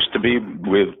 Steve. Nice to be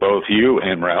with both you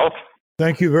and Ralph.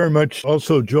 Thank you very much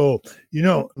also, Joel. You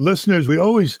know, listeners, we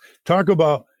always talk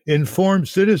about informed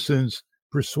citizens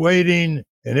persuading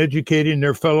and educating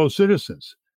their fellow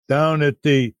citizens down at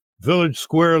the village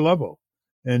square level.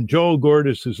 And Joel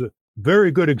Gordes is a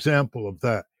very good example of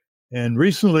that. And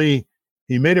recently,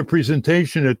 he made a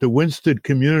presentation at the Winsted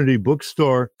Community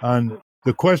Bookstore on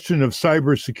the question of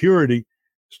cybersecurity,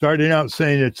 starting out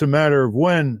saying it's a matter of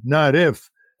when, not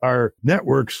if, our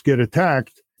networks get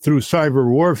attacked through cyber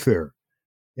warfare.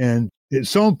 And it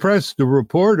so impressed the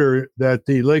reporter that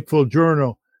the Lakeville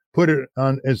Journal put it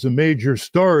on as a major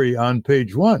story on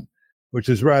page 1, which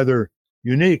is rather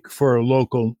unique for a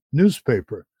local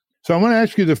newspaper. So I want to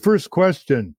ask you the first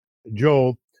question,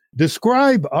 Joel.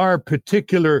 Describe our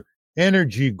particular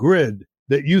energy grid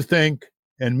that you think,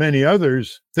 and many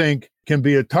others think, can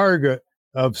be a target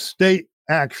of state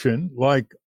action, like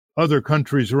other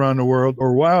countries around the world,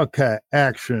 or wildcat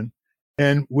action,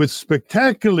 and with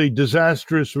spectacularly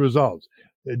disastrous results.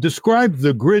 Describe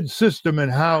the grid system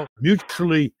and how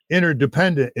mutually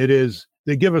interdependent it is.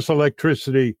 They give us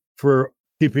electricity for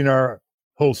keeping our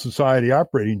whole society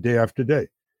operating day after day.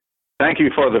 Thank you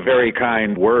for the very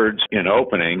kind words in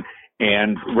opening.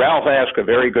 And Ralph asked a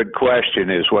very good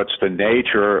question, is what's the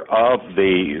nature of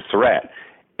the threat?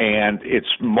 And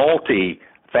it's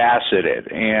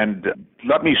multifaceted. And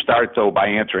let me start, though, by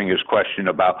answering his question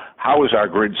about how is our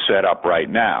grid set up right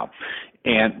now.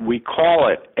 And we call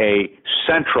it a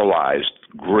centralized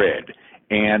grid.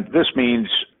 And this means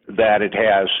that it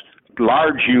has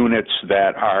large units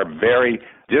that are very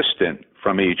distant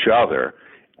from each other.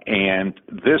 And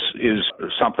this is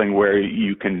something where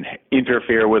you can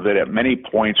interfere with it at many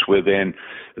points within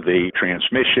the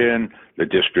transmission, the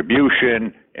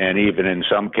distribution, and even in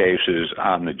some cases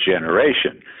on the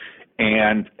generation.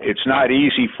 And it's not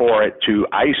easy for it to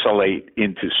isolate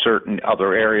into certain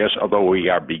other areas, although we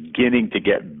are beginning to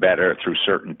get better through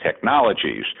certain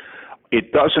technologies.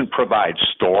 It doesn't provide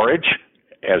storage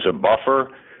as a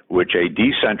buffer, which a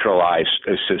decentralized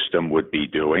system would be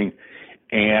doing.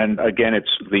 And again, it's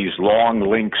these long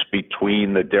links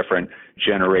between the different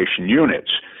generation units.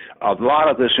 A lot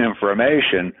of this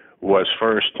information was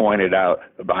first pointed out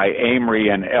by Amory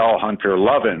and L. Hunter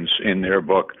Lovins in their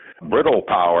book, Brittle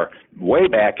Power, way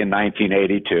back in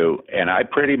 1982, and I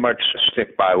pretty much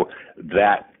stick by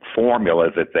that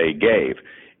formula that they gave.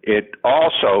 It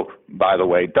also, by the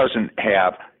way, doesn't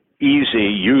have easy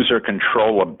user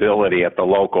controllability at the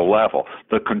local level.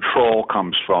 The control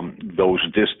comes from those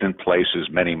distant places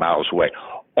many miles away.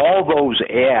 All those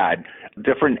add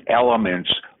different elements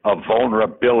of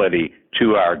vulnerability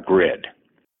to our grid.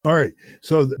 All right.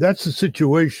 So that's the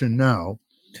situation now.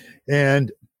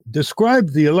 And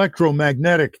describe the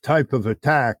electromagnetic type of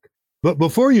attack. But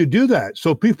before you do that,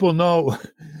 so people know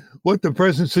what the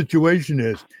present situation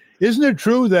is, isn't it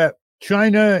true that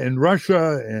China and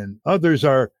Russia and others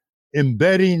are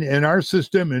embedding in our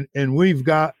system, and we've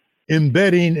got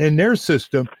embedding in their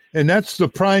system. And that's the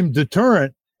prime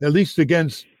deterrent, at least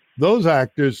against those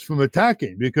actors from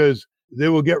attacking, because they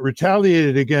will get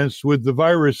retaliated against with the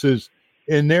viruses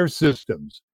in their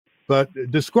systems. But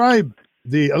describe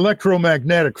the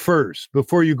electromagnetic first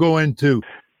before you go into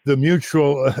the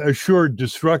mutual assured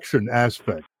destruction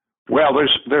aspect. Well,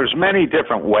 there's many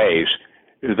different ways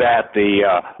that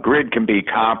the grid can be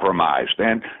compromised.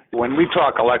 And when we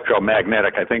talk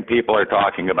electromagnetic, I think people are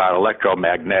talking about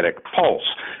electromagnetic pulse.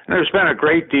 And there's been a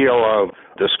great deal of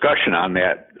discussion on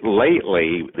that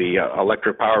lately. The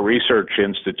Electric Power Research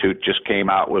Institute just came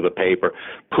out with a paper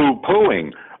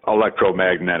poo-pooing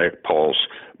electromagnetic pulse.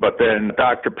 But then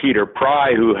Dr. Peter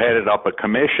Pry, who headed up a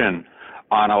commission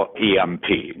on EMP,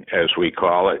 as we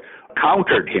call it,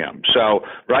 countered him. So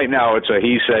right now it's a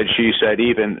he said, she said,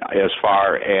 even as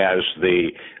far as the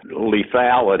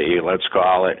lethality, let's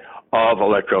call it, of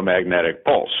electromagnetic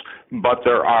pulse. But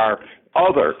there are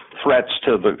other threats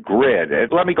to the grid.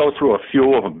 And let me go through a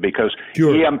few of them because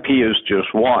sure. EMP is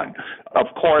just one. Of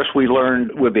course, we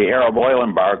learned with the Arab oil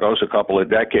embargoes a couple of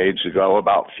decades ago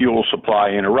about fuel supply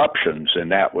interruptions, and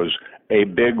that was a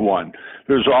big one.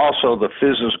 There's also the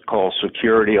physical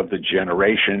security of the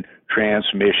generation,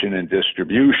 transmission, and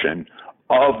distribution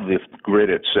of the grid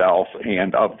itself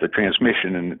and of the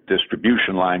transmission and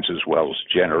distribution lines as well as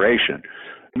generation.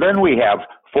 Then we have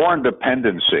foreign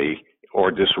dependency or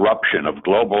disruption of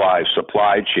globalized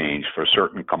supply chains for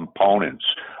certain components.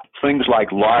 Things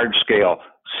like large-scale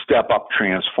step-up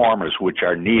transformers, which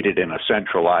are needed in a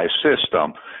centralized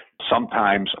system,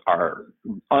 sometimes are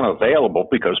unavailable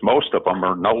because most of them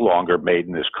are no longer made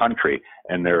in this country,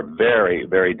 and they're very,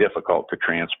 very difficult to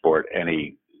transport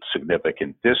any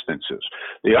significant distances.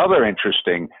 The other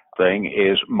interesting thing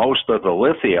is most of the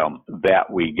lithium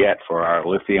that we get for our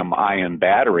lithium-ion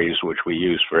batteries, which we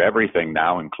use for everything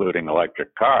now, including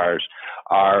electric cars,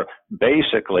 are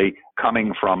basically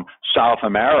coming from South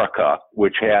America,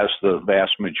 which has the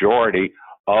vast majority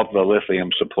of the lithium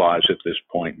supplies at this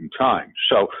point in time.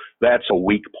 So that's a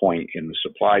weak point in the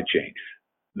supply chain.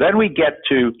 Then we get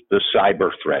to the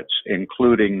cyber threats,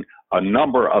 including a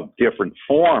number of different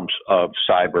forms of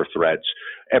cyber threats,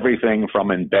 everything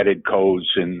from embedded codes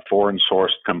and foreign sourced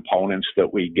components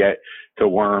that we get to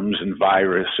worms and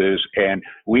viruses. And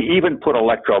we even put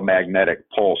electromagnetic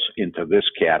pulse into this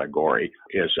category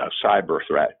as a cyber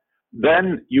threat.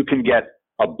 Then you can get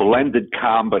a blended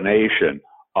combination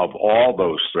of all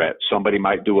those threats. Somebody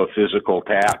might do a physical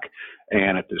attack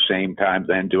and at the same time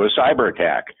then do a cyber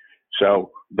attack.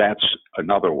 So that's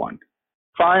another one.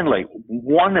 Finally,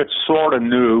 one that's sort of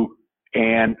new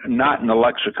and not in the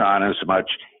lexicon as much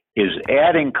is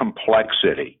adding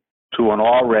complexity to an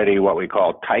already what we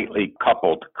call tightly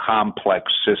coupled complex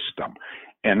system.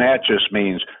 And that just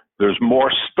means there's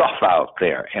more stuff out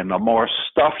there, and the more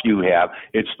stuff you have,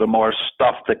 it's the more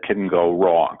stuff that can go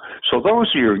wrong. So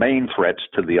those are your main threats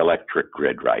to the electric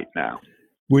grid right now.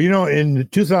 Well, you know, in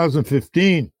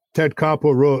 2015, Ted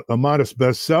Koppel wrote a modest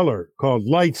bestseller called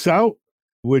Lights Out,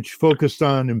 which focused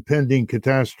on impending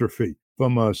catastrophe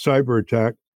from a cyber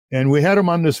attack. And we had him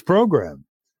on this program.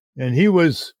 And he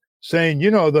was saying,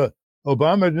 you know, the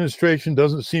Obama administration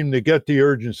doesn't seem to get the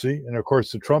urgency. And of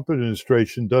course, the Trump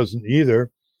administration doesn't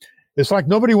either. It's like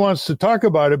nobody wants to talk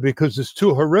about it because it's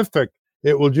too horrific.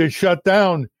 It will just shut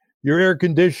down your air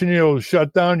conditioning. It will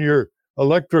shut down your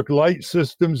electric light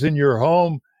systems in your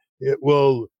home. It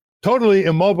will totally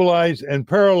immobilize and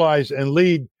paralyze and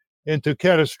lead into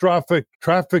catastrophic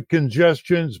traffic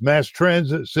congestions, mass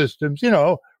transit systems, you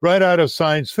know, right out of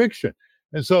science fiction.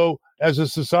 And so as a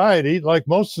society, like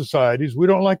most societies, we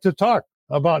don't like to talk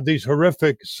about these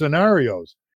horrific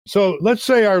scenarios. So let's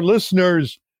say our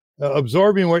listeners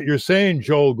absorbing what you're saying,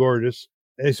 Joel Gordes,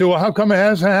 they say, well, how come it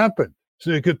hasn't happened?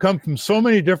 So it could come from so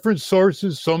many different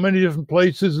sources, so many different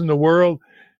places in the world.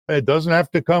 It doesn't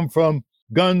have to come from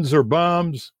guns or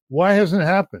bombs. Why hasn't it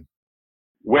happened?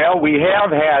 Well, we have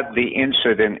had the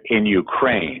incident in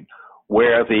Ukraine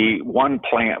where the one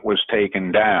plant was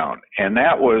taken down, and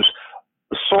that was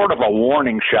sort of a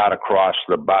warning shot across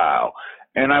the bow.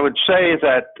 And I would say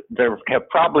that there have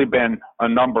probably been a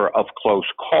number of close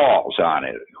calls on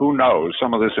it. Who knows?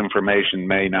 Some of this information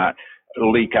may not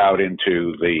leak out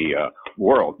into the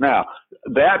world. Now,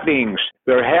 that being,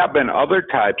 there have been other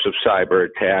types of cyber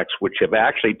attacks which have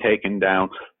actually taken down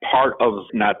part of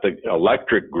not the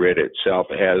electric grid itself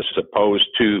as opposed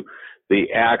to the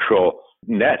actual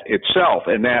net itself.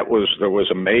 And that was, there was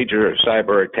a major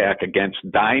cyber attack against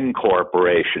Dyn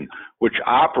Corporation, which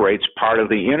operates part of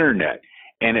the internet.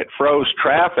 and it froze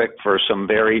traffic for some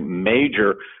very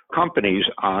major companies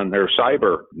on their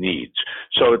cyber needs.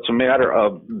 So it's a matter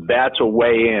of that's a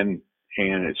way in,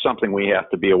 and it's something we have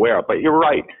to be aware of. But you're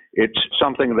right. It's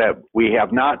something that we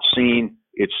have not seen.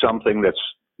 It's something that's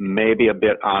maybe a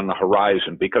bit on the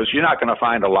horizon, because you're not going to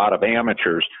find a lot of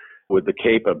amateurs with the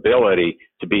capability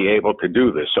to be able to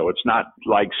do this. So it's not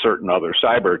like certain other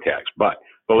cyber attacks. But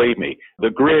believe me, the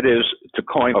grid is, to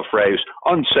coin a phrase,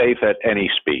 unsafe at any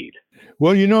speed.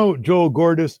 Well, Joel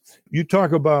Gordes, you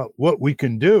talk about what we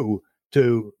can do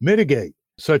to mitigate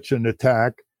such an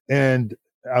attack, and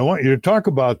I want you to talk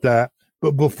about that.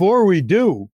 But before we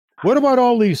do, what about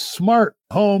all these smart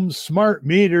homes, smart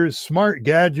meters, smart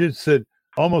gadgets that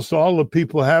almost all the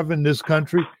people have in this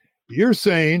country? You're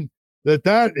saying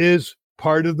that is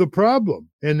part of the problem,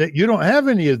 and that you don't have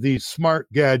any of these smart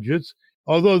gadgets,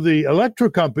 although the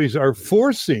electric companies are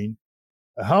forcing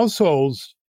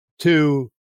households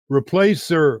to replace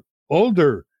their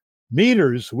older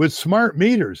meters with smart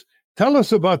meters. Tell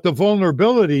us about the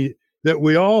vulnerability that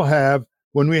we all have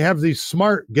when we have these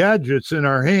smart gadgets in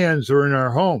our hands or in our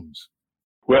homes.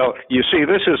 Well, you see,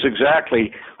 this is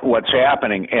exactly what's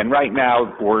happening. And right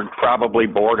now, we're probably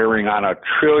bordering on 1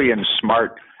 trillion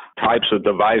smart types of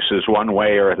devices one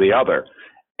way or the other.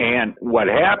 And what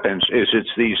happens is it's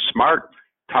these smart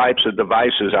types of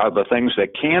devices are the things that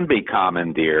can be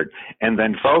commandeered and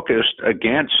then focused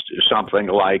against something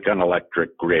like an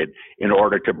electric grid in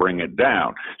order to bring it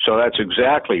down. So that's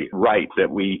exactly right,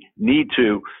 that we need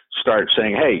to start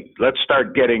saying, hey, let's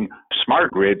start getting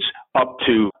smart grids up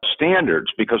to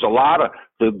standards, because a lot of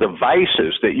the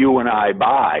devices that you and I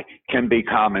buy can be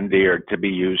commandeered to be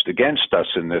used against us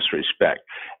in this respect.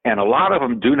 And a lot of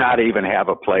them do not even have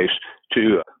a place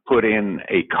to put in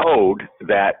a code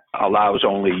that allows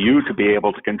only you to be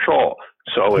able to control.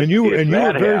 So you were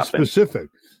very specific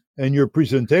in your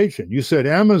presentation. You said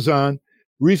Amazon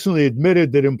recently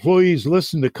admitted that employees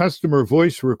listen to customer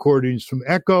voice recordings from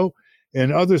Echo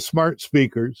and other smart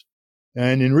speakers.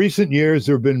 And in recent years,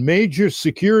 there have been major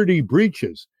security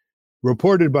breaches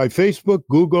reported by Facebook,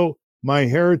 Google,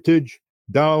 MyHeritage,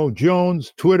 Dow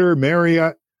Jones, Twitter,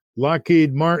 Marriott,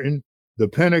 Lockheed Martin, the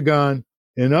Pentagon,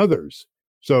 and others.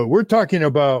 So we're talking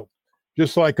about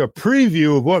just like a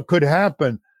preview of what could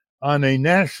happen on a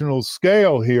national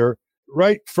scale here,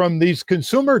 right from these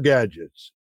consumer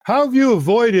gadgets. How have you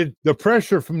avoided the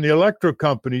pressure from the electric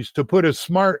companies to put a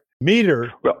smart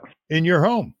meter in your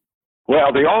home?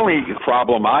 Well, the only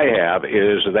problem I have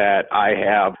is that I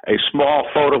have a small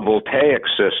photovoltaic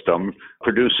system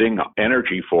producing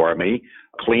energy for me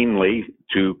cleanly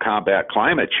to combat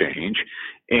climate change,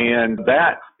 and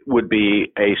that would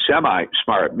be a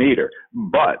semi-smart meter.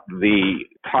 But the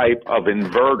type of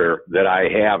inverter that I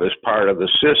have as part of the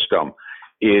system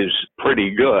is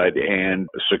pretty good and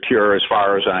secure as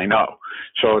far as I know.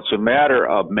 So it's a matter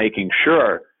of making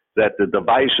sure that the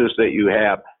devices that you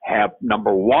have,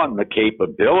 number one, the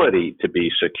capability to be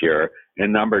secure,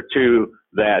 and number two,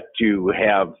 that you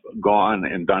have gone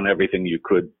and done everything you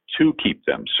could to keep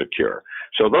them secure.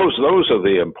 So those are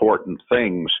the important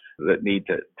things that need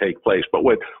to take place. But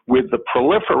with the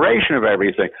proliferation of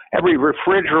everything, every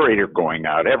refrigerator going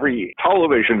out, every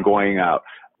television going out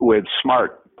with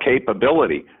smart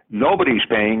capability, nobody's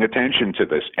paying attention to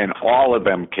this, and all of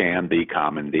them can be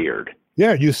commandeered.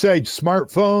 Yeah, you said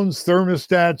smartphones,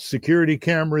 thermostats, security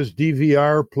cameras,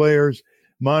 DVR players,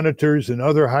 monitors, and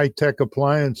other high-tech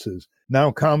appliances, now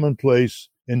commonplace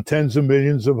in tens of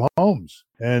millions of homes.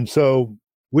 And so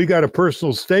we got a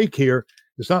personal stake here.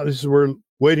 It's not this is we're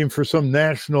waiting for some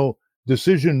national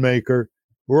decision maker.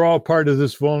 We're all part of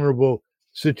this vulnerable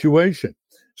situation.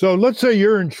 So let's say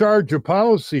you're in charge of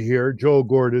policy here, Joel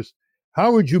Gordes.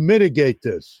 How would you mitigate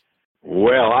this?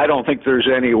 Well, I don't think there's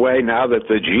any way now that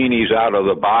the genie's out of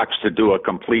the box to do a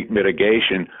complete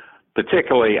mitigation,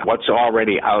 particularly what's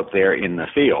already out there in the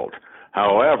field.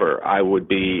 However, I would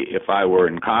be, if I were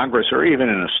in Congress or even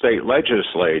in a state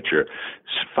legislature,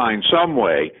 find some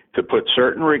way to put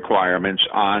certain requirements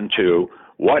onto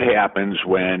what happens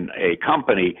when a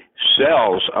company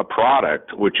sells a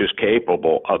product which is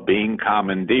capable of being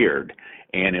commandeered.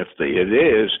 And if it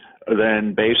is,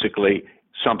 then basically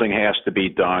something has to be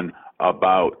done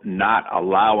about not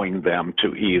allowing them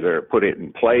to either put it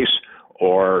in place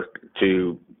or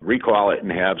to recall it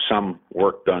and have some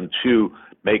work done to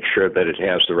make sure that it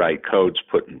has the right codes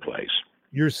put in place.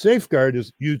 Your safeguard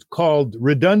is you called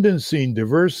redundancy and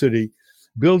diversity,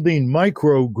 building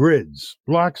microgrids,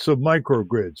 blocks of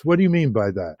microgrids. What do you mean by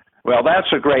that? Well,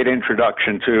 that's a great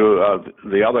introduction to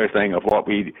the other thing of what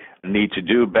we need to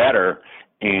do better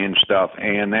and stuff,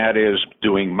 and that is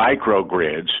doing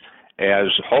microgrids. as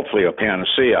hopefully a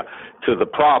panacea to the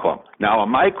problem. Now, a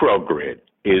microgrid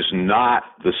is not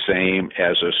the same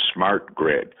as a smart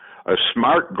grid. A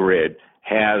smart grid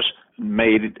has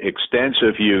made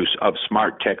extensive use of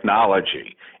smart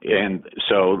technology, and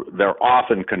so they're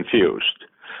often confused.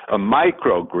 A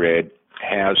microgrid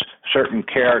has certain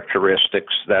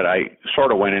characteristics that I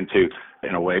sort of went into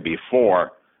in a way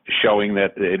before, showing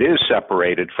that it is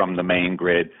separated from the main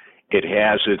grid. It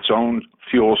has its own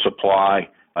fuel supply.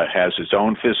 It has its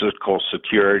own physical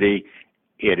security.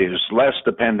 It is less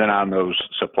dependent on those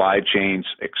supply chains,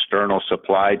 external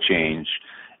supply chains.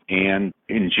 And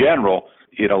in general,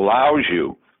 it allows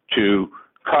you to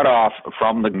cut off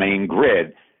from the main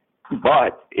grid,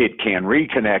 but it can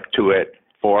reconnect to it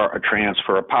for a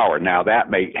transfer of power. Now,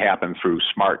 that may happen through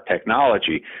smart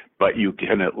technology, but you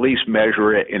can at least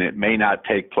measure it, and it may not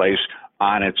take place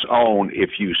on its own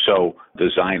if you so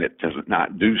design it to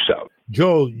not do so.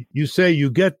 Joel, you say you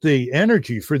get the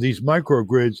energy for these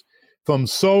microgrids from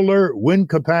solar, wind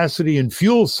capacity, and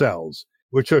fuel cells,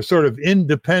 which are sort of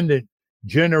independent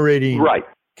generating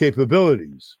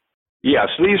capabilities. Yes,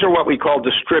 these are what we call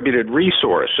distributed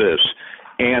resources,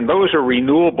 and those are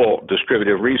renewable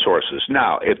distributed resources.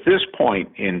 Now, at this point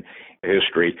in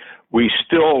history, we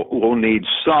still will need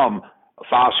some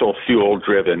fossil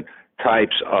fuel-driven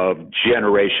types of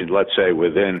generation, let's say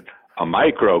within a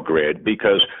microgrid,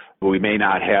 because we may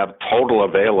not have total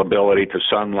availability to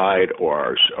sunlight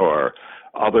or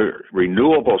other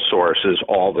renewable sources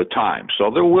all the time.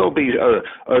 So there will be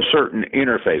a certain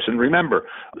interface. And remember,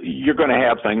 you're going to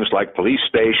have things like police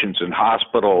stations and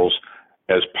hospitals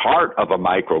as part of a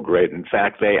microgrid. In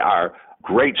fact, they are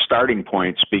great starting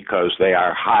points because they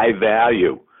are high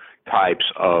value types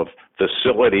of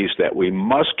facilities that we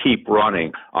must keep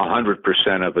running 100%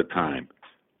 of the time.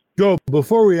 Joe,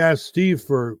 before we ask Steve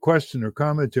for a question or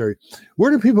commentary,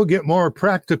 where do people get more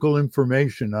practical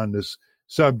information on this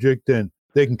subject and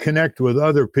they can connect with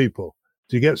other people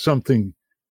to get something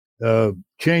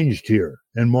changed here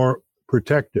and more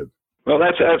protective? Well,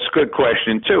 that's a good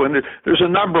question, too. And there's a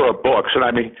number of books. And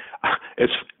I mean,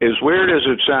 it's as weird as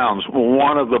it sounds,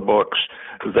 one of the books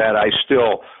that I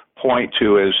still point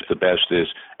to as the best is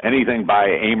anything by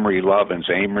Amory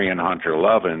and Hunter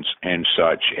Lovins and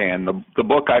such. And the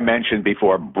book I mentioned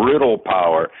before, Brittle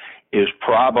Power, is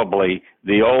probably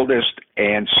the oldest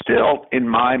and still, in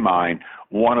my mind,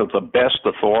 one of the best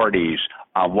authorities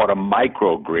on what a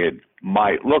microgrid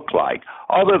might look like.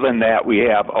 Other than that, we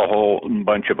have a whole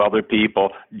bunch of other people.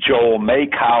 Joel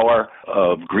Makauer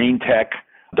of Green Tech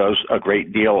does a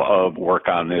great deal of work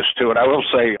on this, too. And I will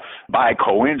say, by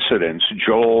coincidence,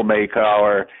 Joel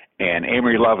Makauer and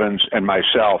Amory Lovins and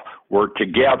myself were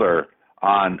together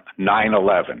on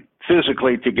 9/11,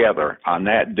 physically together on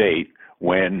that date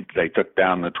when they took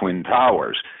down the Twin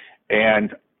Towers.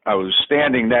 And I was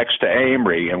standing next to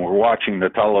Amory, and we're watching the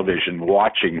television,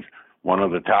 watching one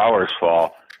of the towers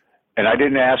fall. And I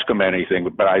didn't ask him anything,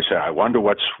 but I said, I wonder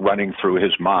what's running through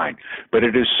his mind. But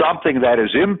it is something that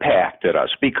has impacted us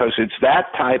because it's that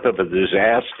type of a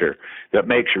disaster that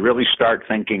makes you really start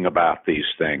thinking about these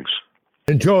things.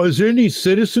 And Joe, is there any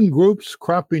citizen groups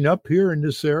cropping up here in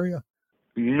this area?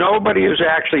 Nobody is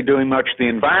actually doing much. The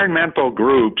environmental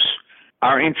groups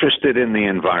are interested in the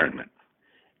environment.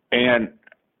 And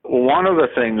one of the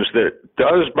things that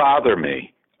does bother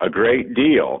me a great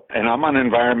deal, and I'm an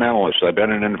environmentalist. I've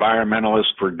been an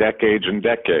environmentalist for decades and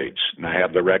decades, and I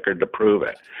have the record to prove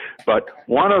it. But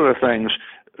one of the things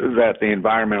that the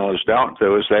environmentalists don't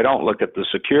do is they don't look at the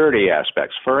security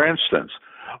aspects. For instance,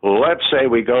 let's say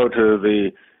we go to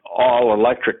the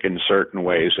all-electric in certain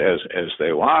ways as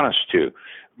they want us to,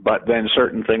 but then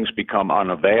certain things become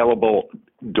unavailable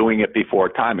doing it before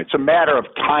time. It's a matter of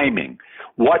timing.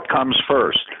 What comes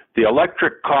first, the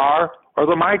electric car or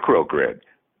the microgrid?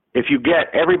 If you get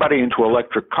everybody into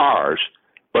electric cars,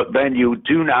 but then you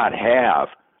do not have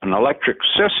an electric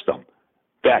system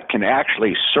that can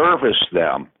actually service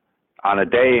them on a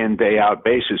day-in, day-out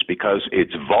basis because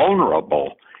it's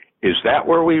vulnerable, is that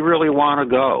where we really want to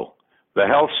go? The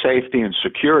health, safety, and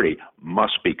security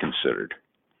must be considered.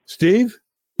 Steve?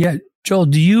 Yeah, Joel,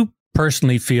 do you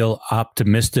personally feel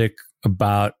optimistic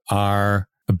about our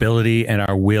ability and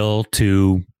our will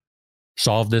to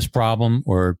solve this problem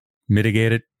or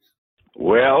mitigate it?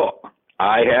 Well,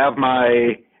 I have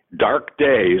my dark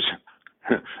days,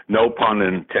 no pun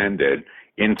intended,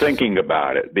 in thinking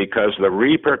about it because the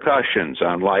repercussions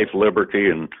on life, liberty,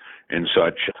 and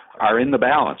such are in the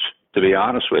balance, to be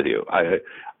honest with you. I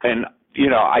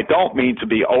don't mean to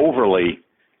be overly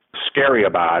scary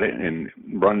about it and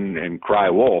run and cry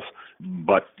wolf,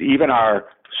 but even our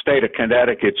state of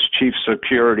Connecticut's chief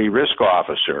security risk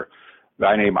officer,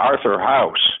 guy named Arthur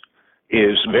House,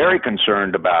 is very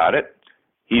concerned about it.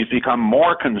 He's become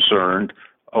more concerned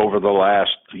over the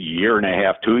last year and a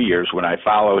half, 2 years, when I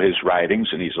follow his writings,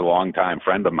 and he's a longtime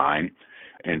friend of mine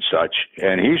and such.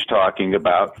 And he's talking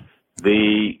about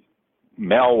the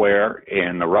malware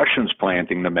and the Russians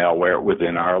planting the malware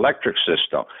within our electric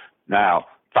system. Now,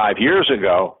 5 years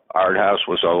ago, Art House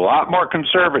was a lot more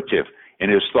conservative in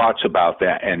his thoughts about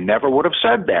that and never would have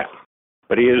said that.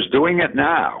 But he is doing it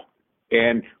now.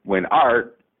 And when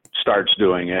Art starts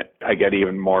doing it, I get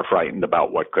even more frightened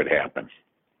about what could happen.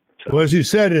 So. Well, as you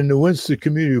said in the Winston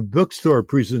Community Bookstore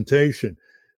presentation,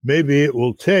 maybe it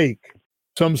will take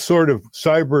some sort of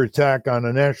cyber attack on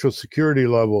a national security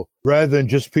level rather than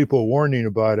just people warning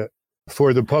about it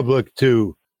for the public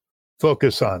to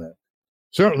focus on it.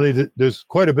 Certainly, there's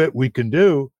quite a bit we can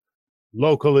do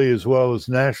locally as well as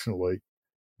nationally.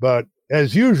 But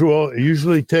as usual, it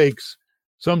usually takes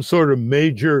some sort of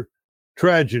major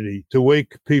tragedy to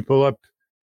wake people up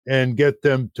and get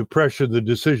them to pressure the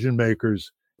decision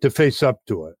makers to face up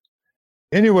to it.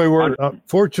 Anyway, we're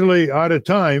fortunately out of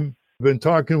time. I've been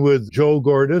talking with Joel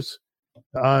Gordes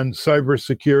on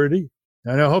cybersecurity,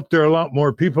 and I hope there are a lot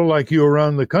more people like you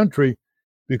around the country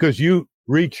because you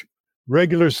reach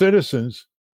regular citizens.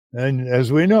 And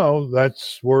as we know,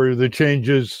 that's where the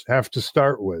changes have to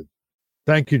start with.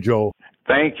 Thank you, Joel.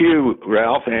 Thank you,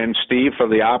 Ralph and Steve, for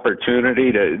the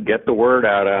opportunity to get the word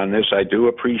out on this. I do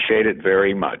appreciate it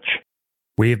very much.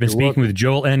 We have been speaking with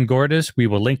Joel N. Gordes. We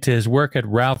will link to his work at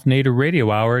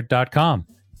ralphnaderradiohour.com.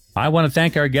 I want to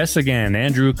thank our guests again,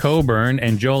 Andrew Cockburn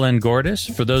and Joel N. Gordes.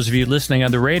 For those of you listening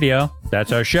on the radio,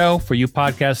 that's our show. For you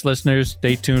podcast listeners,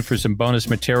 stay tuned for some bonus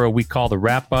material we call the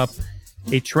Wrap-Up.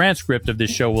 A transcript of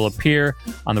this show will appear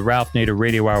on the Ralph Nader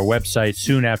Radio Hour website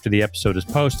soon after the episode is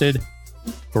posted.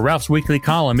 For Ralph's weekly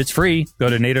column, it's free. Go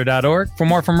to nader.org. For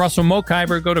more from Russell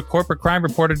Mokhiber, go to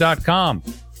corporatecrimereporter.com.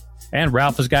 And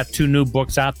Ralph has got 2 new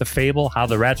books out, The Fable, How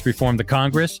the Rats Reformed the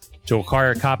Congress. To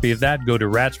acquire a copy of that, go to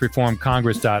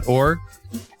ratsreformcongress.org.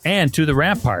 And To the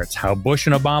Ramparts, How Bush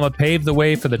and Obama Paved the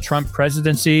Way for the Trump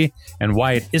Presidency and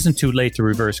Why It Isn't Too Late to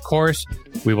Reverse Course.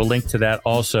 We will link to that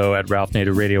also at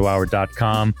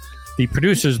ralphnaderradiohour.com. The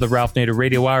producers of the Ralph Nader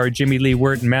Radio Hour, Jimmy Lee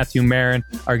Wirt and Matthew Marin.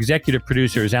 Our executive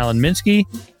producer is Alan Minsky.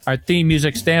 Our theme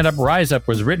music, Stand Up, Rise Up,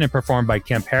 was written and performed by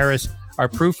Kemp Harris. Our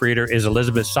proofreader is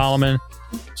Elizabeth Solomon.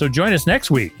 So join us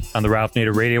next week on the Ralph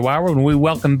Nader Radio Hour when we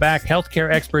welcome back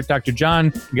healthcare expert Dr.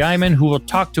 John Guyman, who will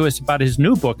talk to us about his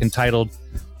new book entitled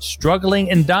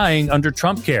Struggling and Dying Under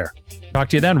Trump Care. Talk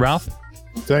to you then, Ralph.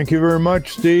 Thank you very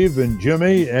much, Steve and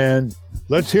Jimmy. And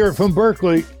let's hear it from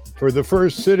Berkeley for the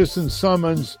first citizen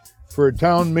summons for a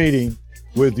town meeting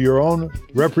with your own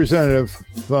representative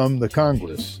from the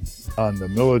Congress on the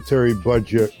military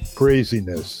budget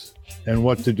craziness and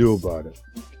what to do about it.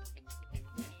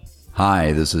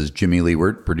 Hi, this is Jimmy Lee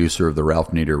Wirt, producer of the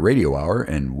Ralph Nader Radio Hour,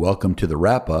 and welcome to the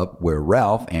wrap-up where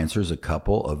Ralph answers a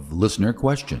couple of listener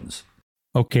questions.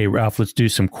 Okay, Ralph, let's do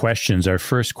some questions. Our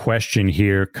first question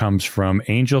here comes from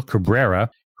Angel Cabrera,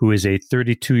 who is a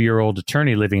 32-year-old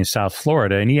attorney living in South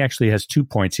Florida, and he actually has 2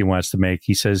 points he wants to make.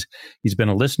 He says he's been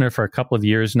a listener for a couple of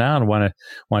years now and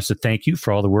wants to thank you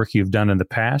for all the work you've done in the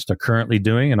past, are currently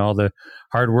doing, and all the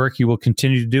hard work you will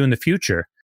continue to do in the future.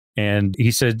 And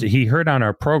he said he heard on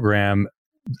our program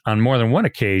on more than one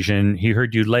occasion, he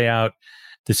heard you lay out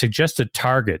the suggested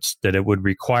targets that it would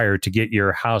require to get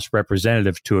your House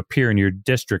representative to appear in your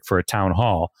district for a town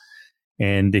hall.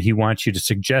 And he wants you to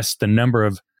suggest the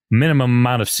minimum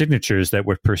amount of signatures that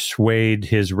would persuade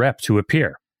his rep to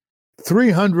appear.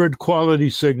 300 quality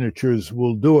signatures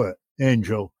will do it,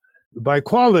 Angel. By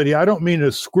quality, I don't mean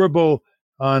a scribble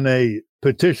on a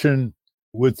petition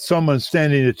with someone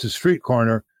standing at the street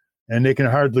corner and they can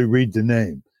hardly read the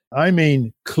name. I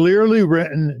mean clearly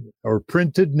written or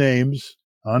printed names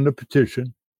on the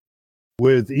petition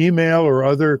with email or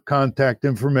other contact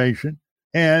information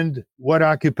and what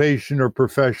occupation or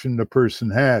profession the person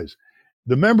has.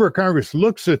 The member of Congress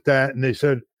looks at that and they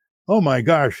said, oh my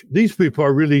gosh, these people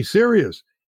are really serious.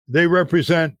 They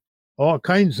represent all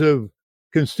kinds of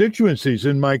constituencies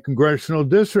in my congressional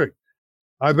district.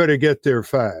 I better get there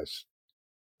fast.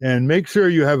 And make sure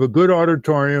you have a good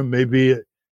auditorium, maybe at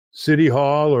City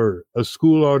Hall or a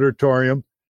school auditorium.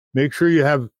 Make sure you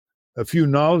have a few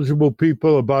knowledgeable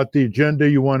people about the agenda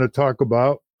you want to talk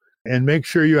about. And make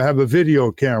sure you have a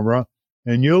video camera.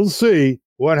 And you'll see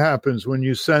what happens when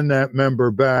you send that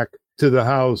member back to the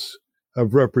House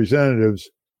of Representatives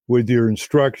with your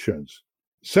instructions.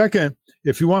 Second,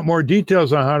 if you want more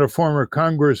details on how to form a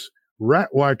Congress Rat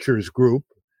Watchers group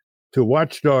to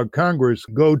watchdog Congress,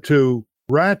 go to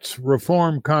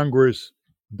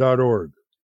ratsreformcongress.org.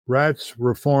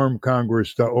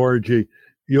 ratsreformcongress.org.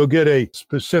 You'll get a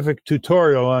specific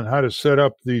tutorial on how to set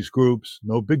up these groups.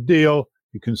 No big deal.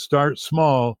 You can start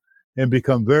small and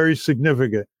become very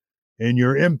significant in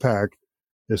your impact,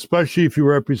 especially if you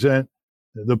represent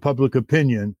the public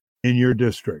opinion in your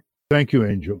district. Thank you,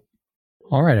 Angel.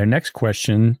 All right. Our next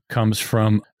question comes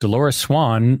from Dolores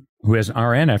Swan, who has an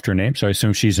RN after her name, so I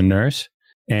assume she's a nurse.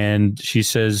 And she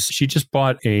says she just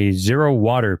bought a zero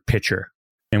water pitcher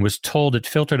and was told it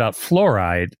filtered out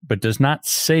fluoride, but does not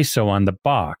say so on the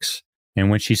box. And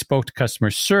when she spoke to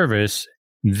customer service,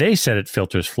 they said it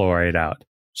filters fluoride out.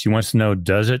 She wants to know,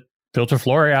 does it filter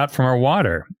fluoride out from our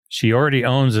water? She already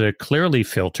owns a Clearly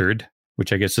Filtered,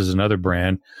 which I guess is another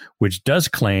brand, which does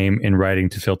claim in writing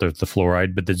to filter the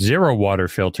fluoride, but the zero water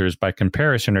filters by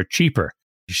comparison are cheaper.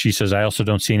 She says, I also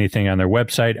don't see anything on their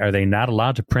website. Are they not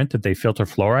allowed to print that they filter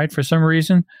fluoride for some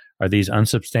reason? Are these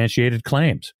unsubstantiated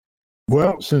claims?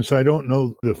 Well, since I don't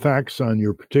know the facts on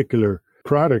your particular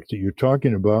product that you're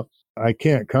talking about, I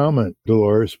can't comment,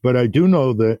 Dolores, but I do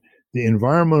know that the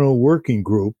Environmental Working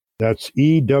Group, that's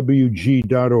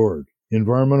EWG.org,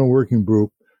 Environmental Working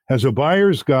Group, has a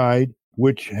buyer's guide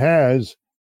which has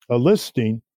a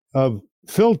listing of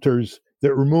filters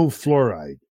that remove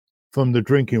fluoride from the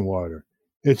drinking water.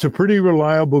 It's a pretty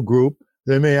reliable group.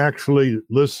 They may actually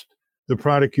list the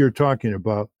product you're talking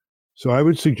about. So I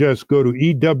would suggest go to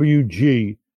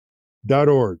EWG.org,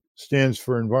 stands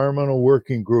for Environmental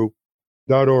Working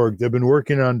Group.org. They've been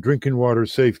working on drinking water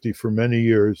safety for many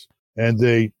years, and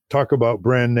they talk about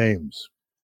brand names.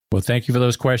 Well, thank you for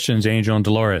those questions, Angel and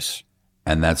Dolores.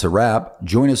 And that's a wrap.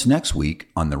 Join us next week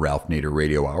on the Ralph Nader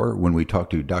Radio Hour when we talk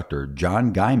to Dr.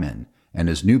 John Guyman and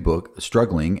his new book,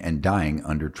 Struggling and Dying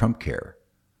Under Trump Care.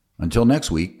 Until next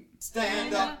week.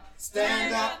 Stand up,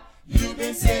 you've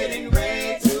been sitting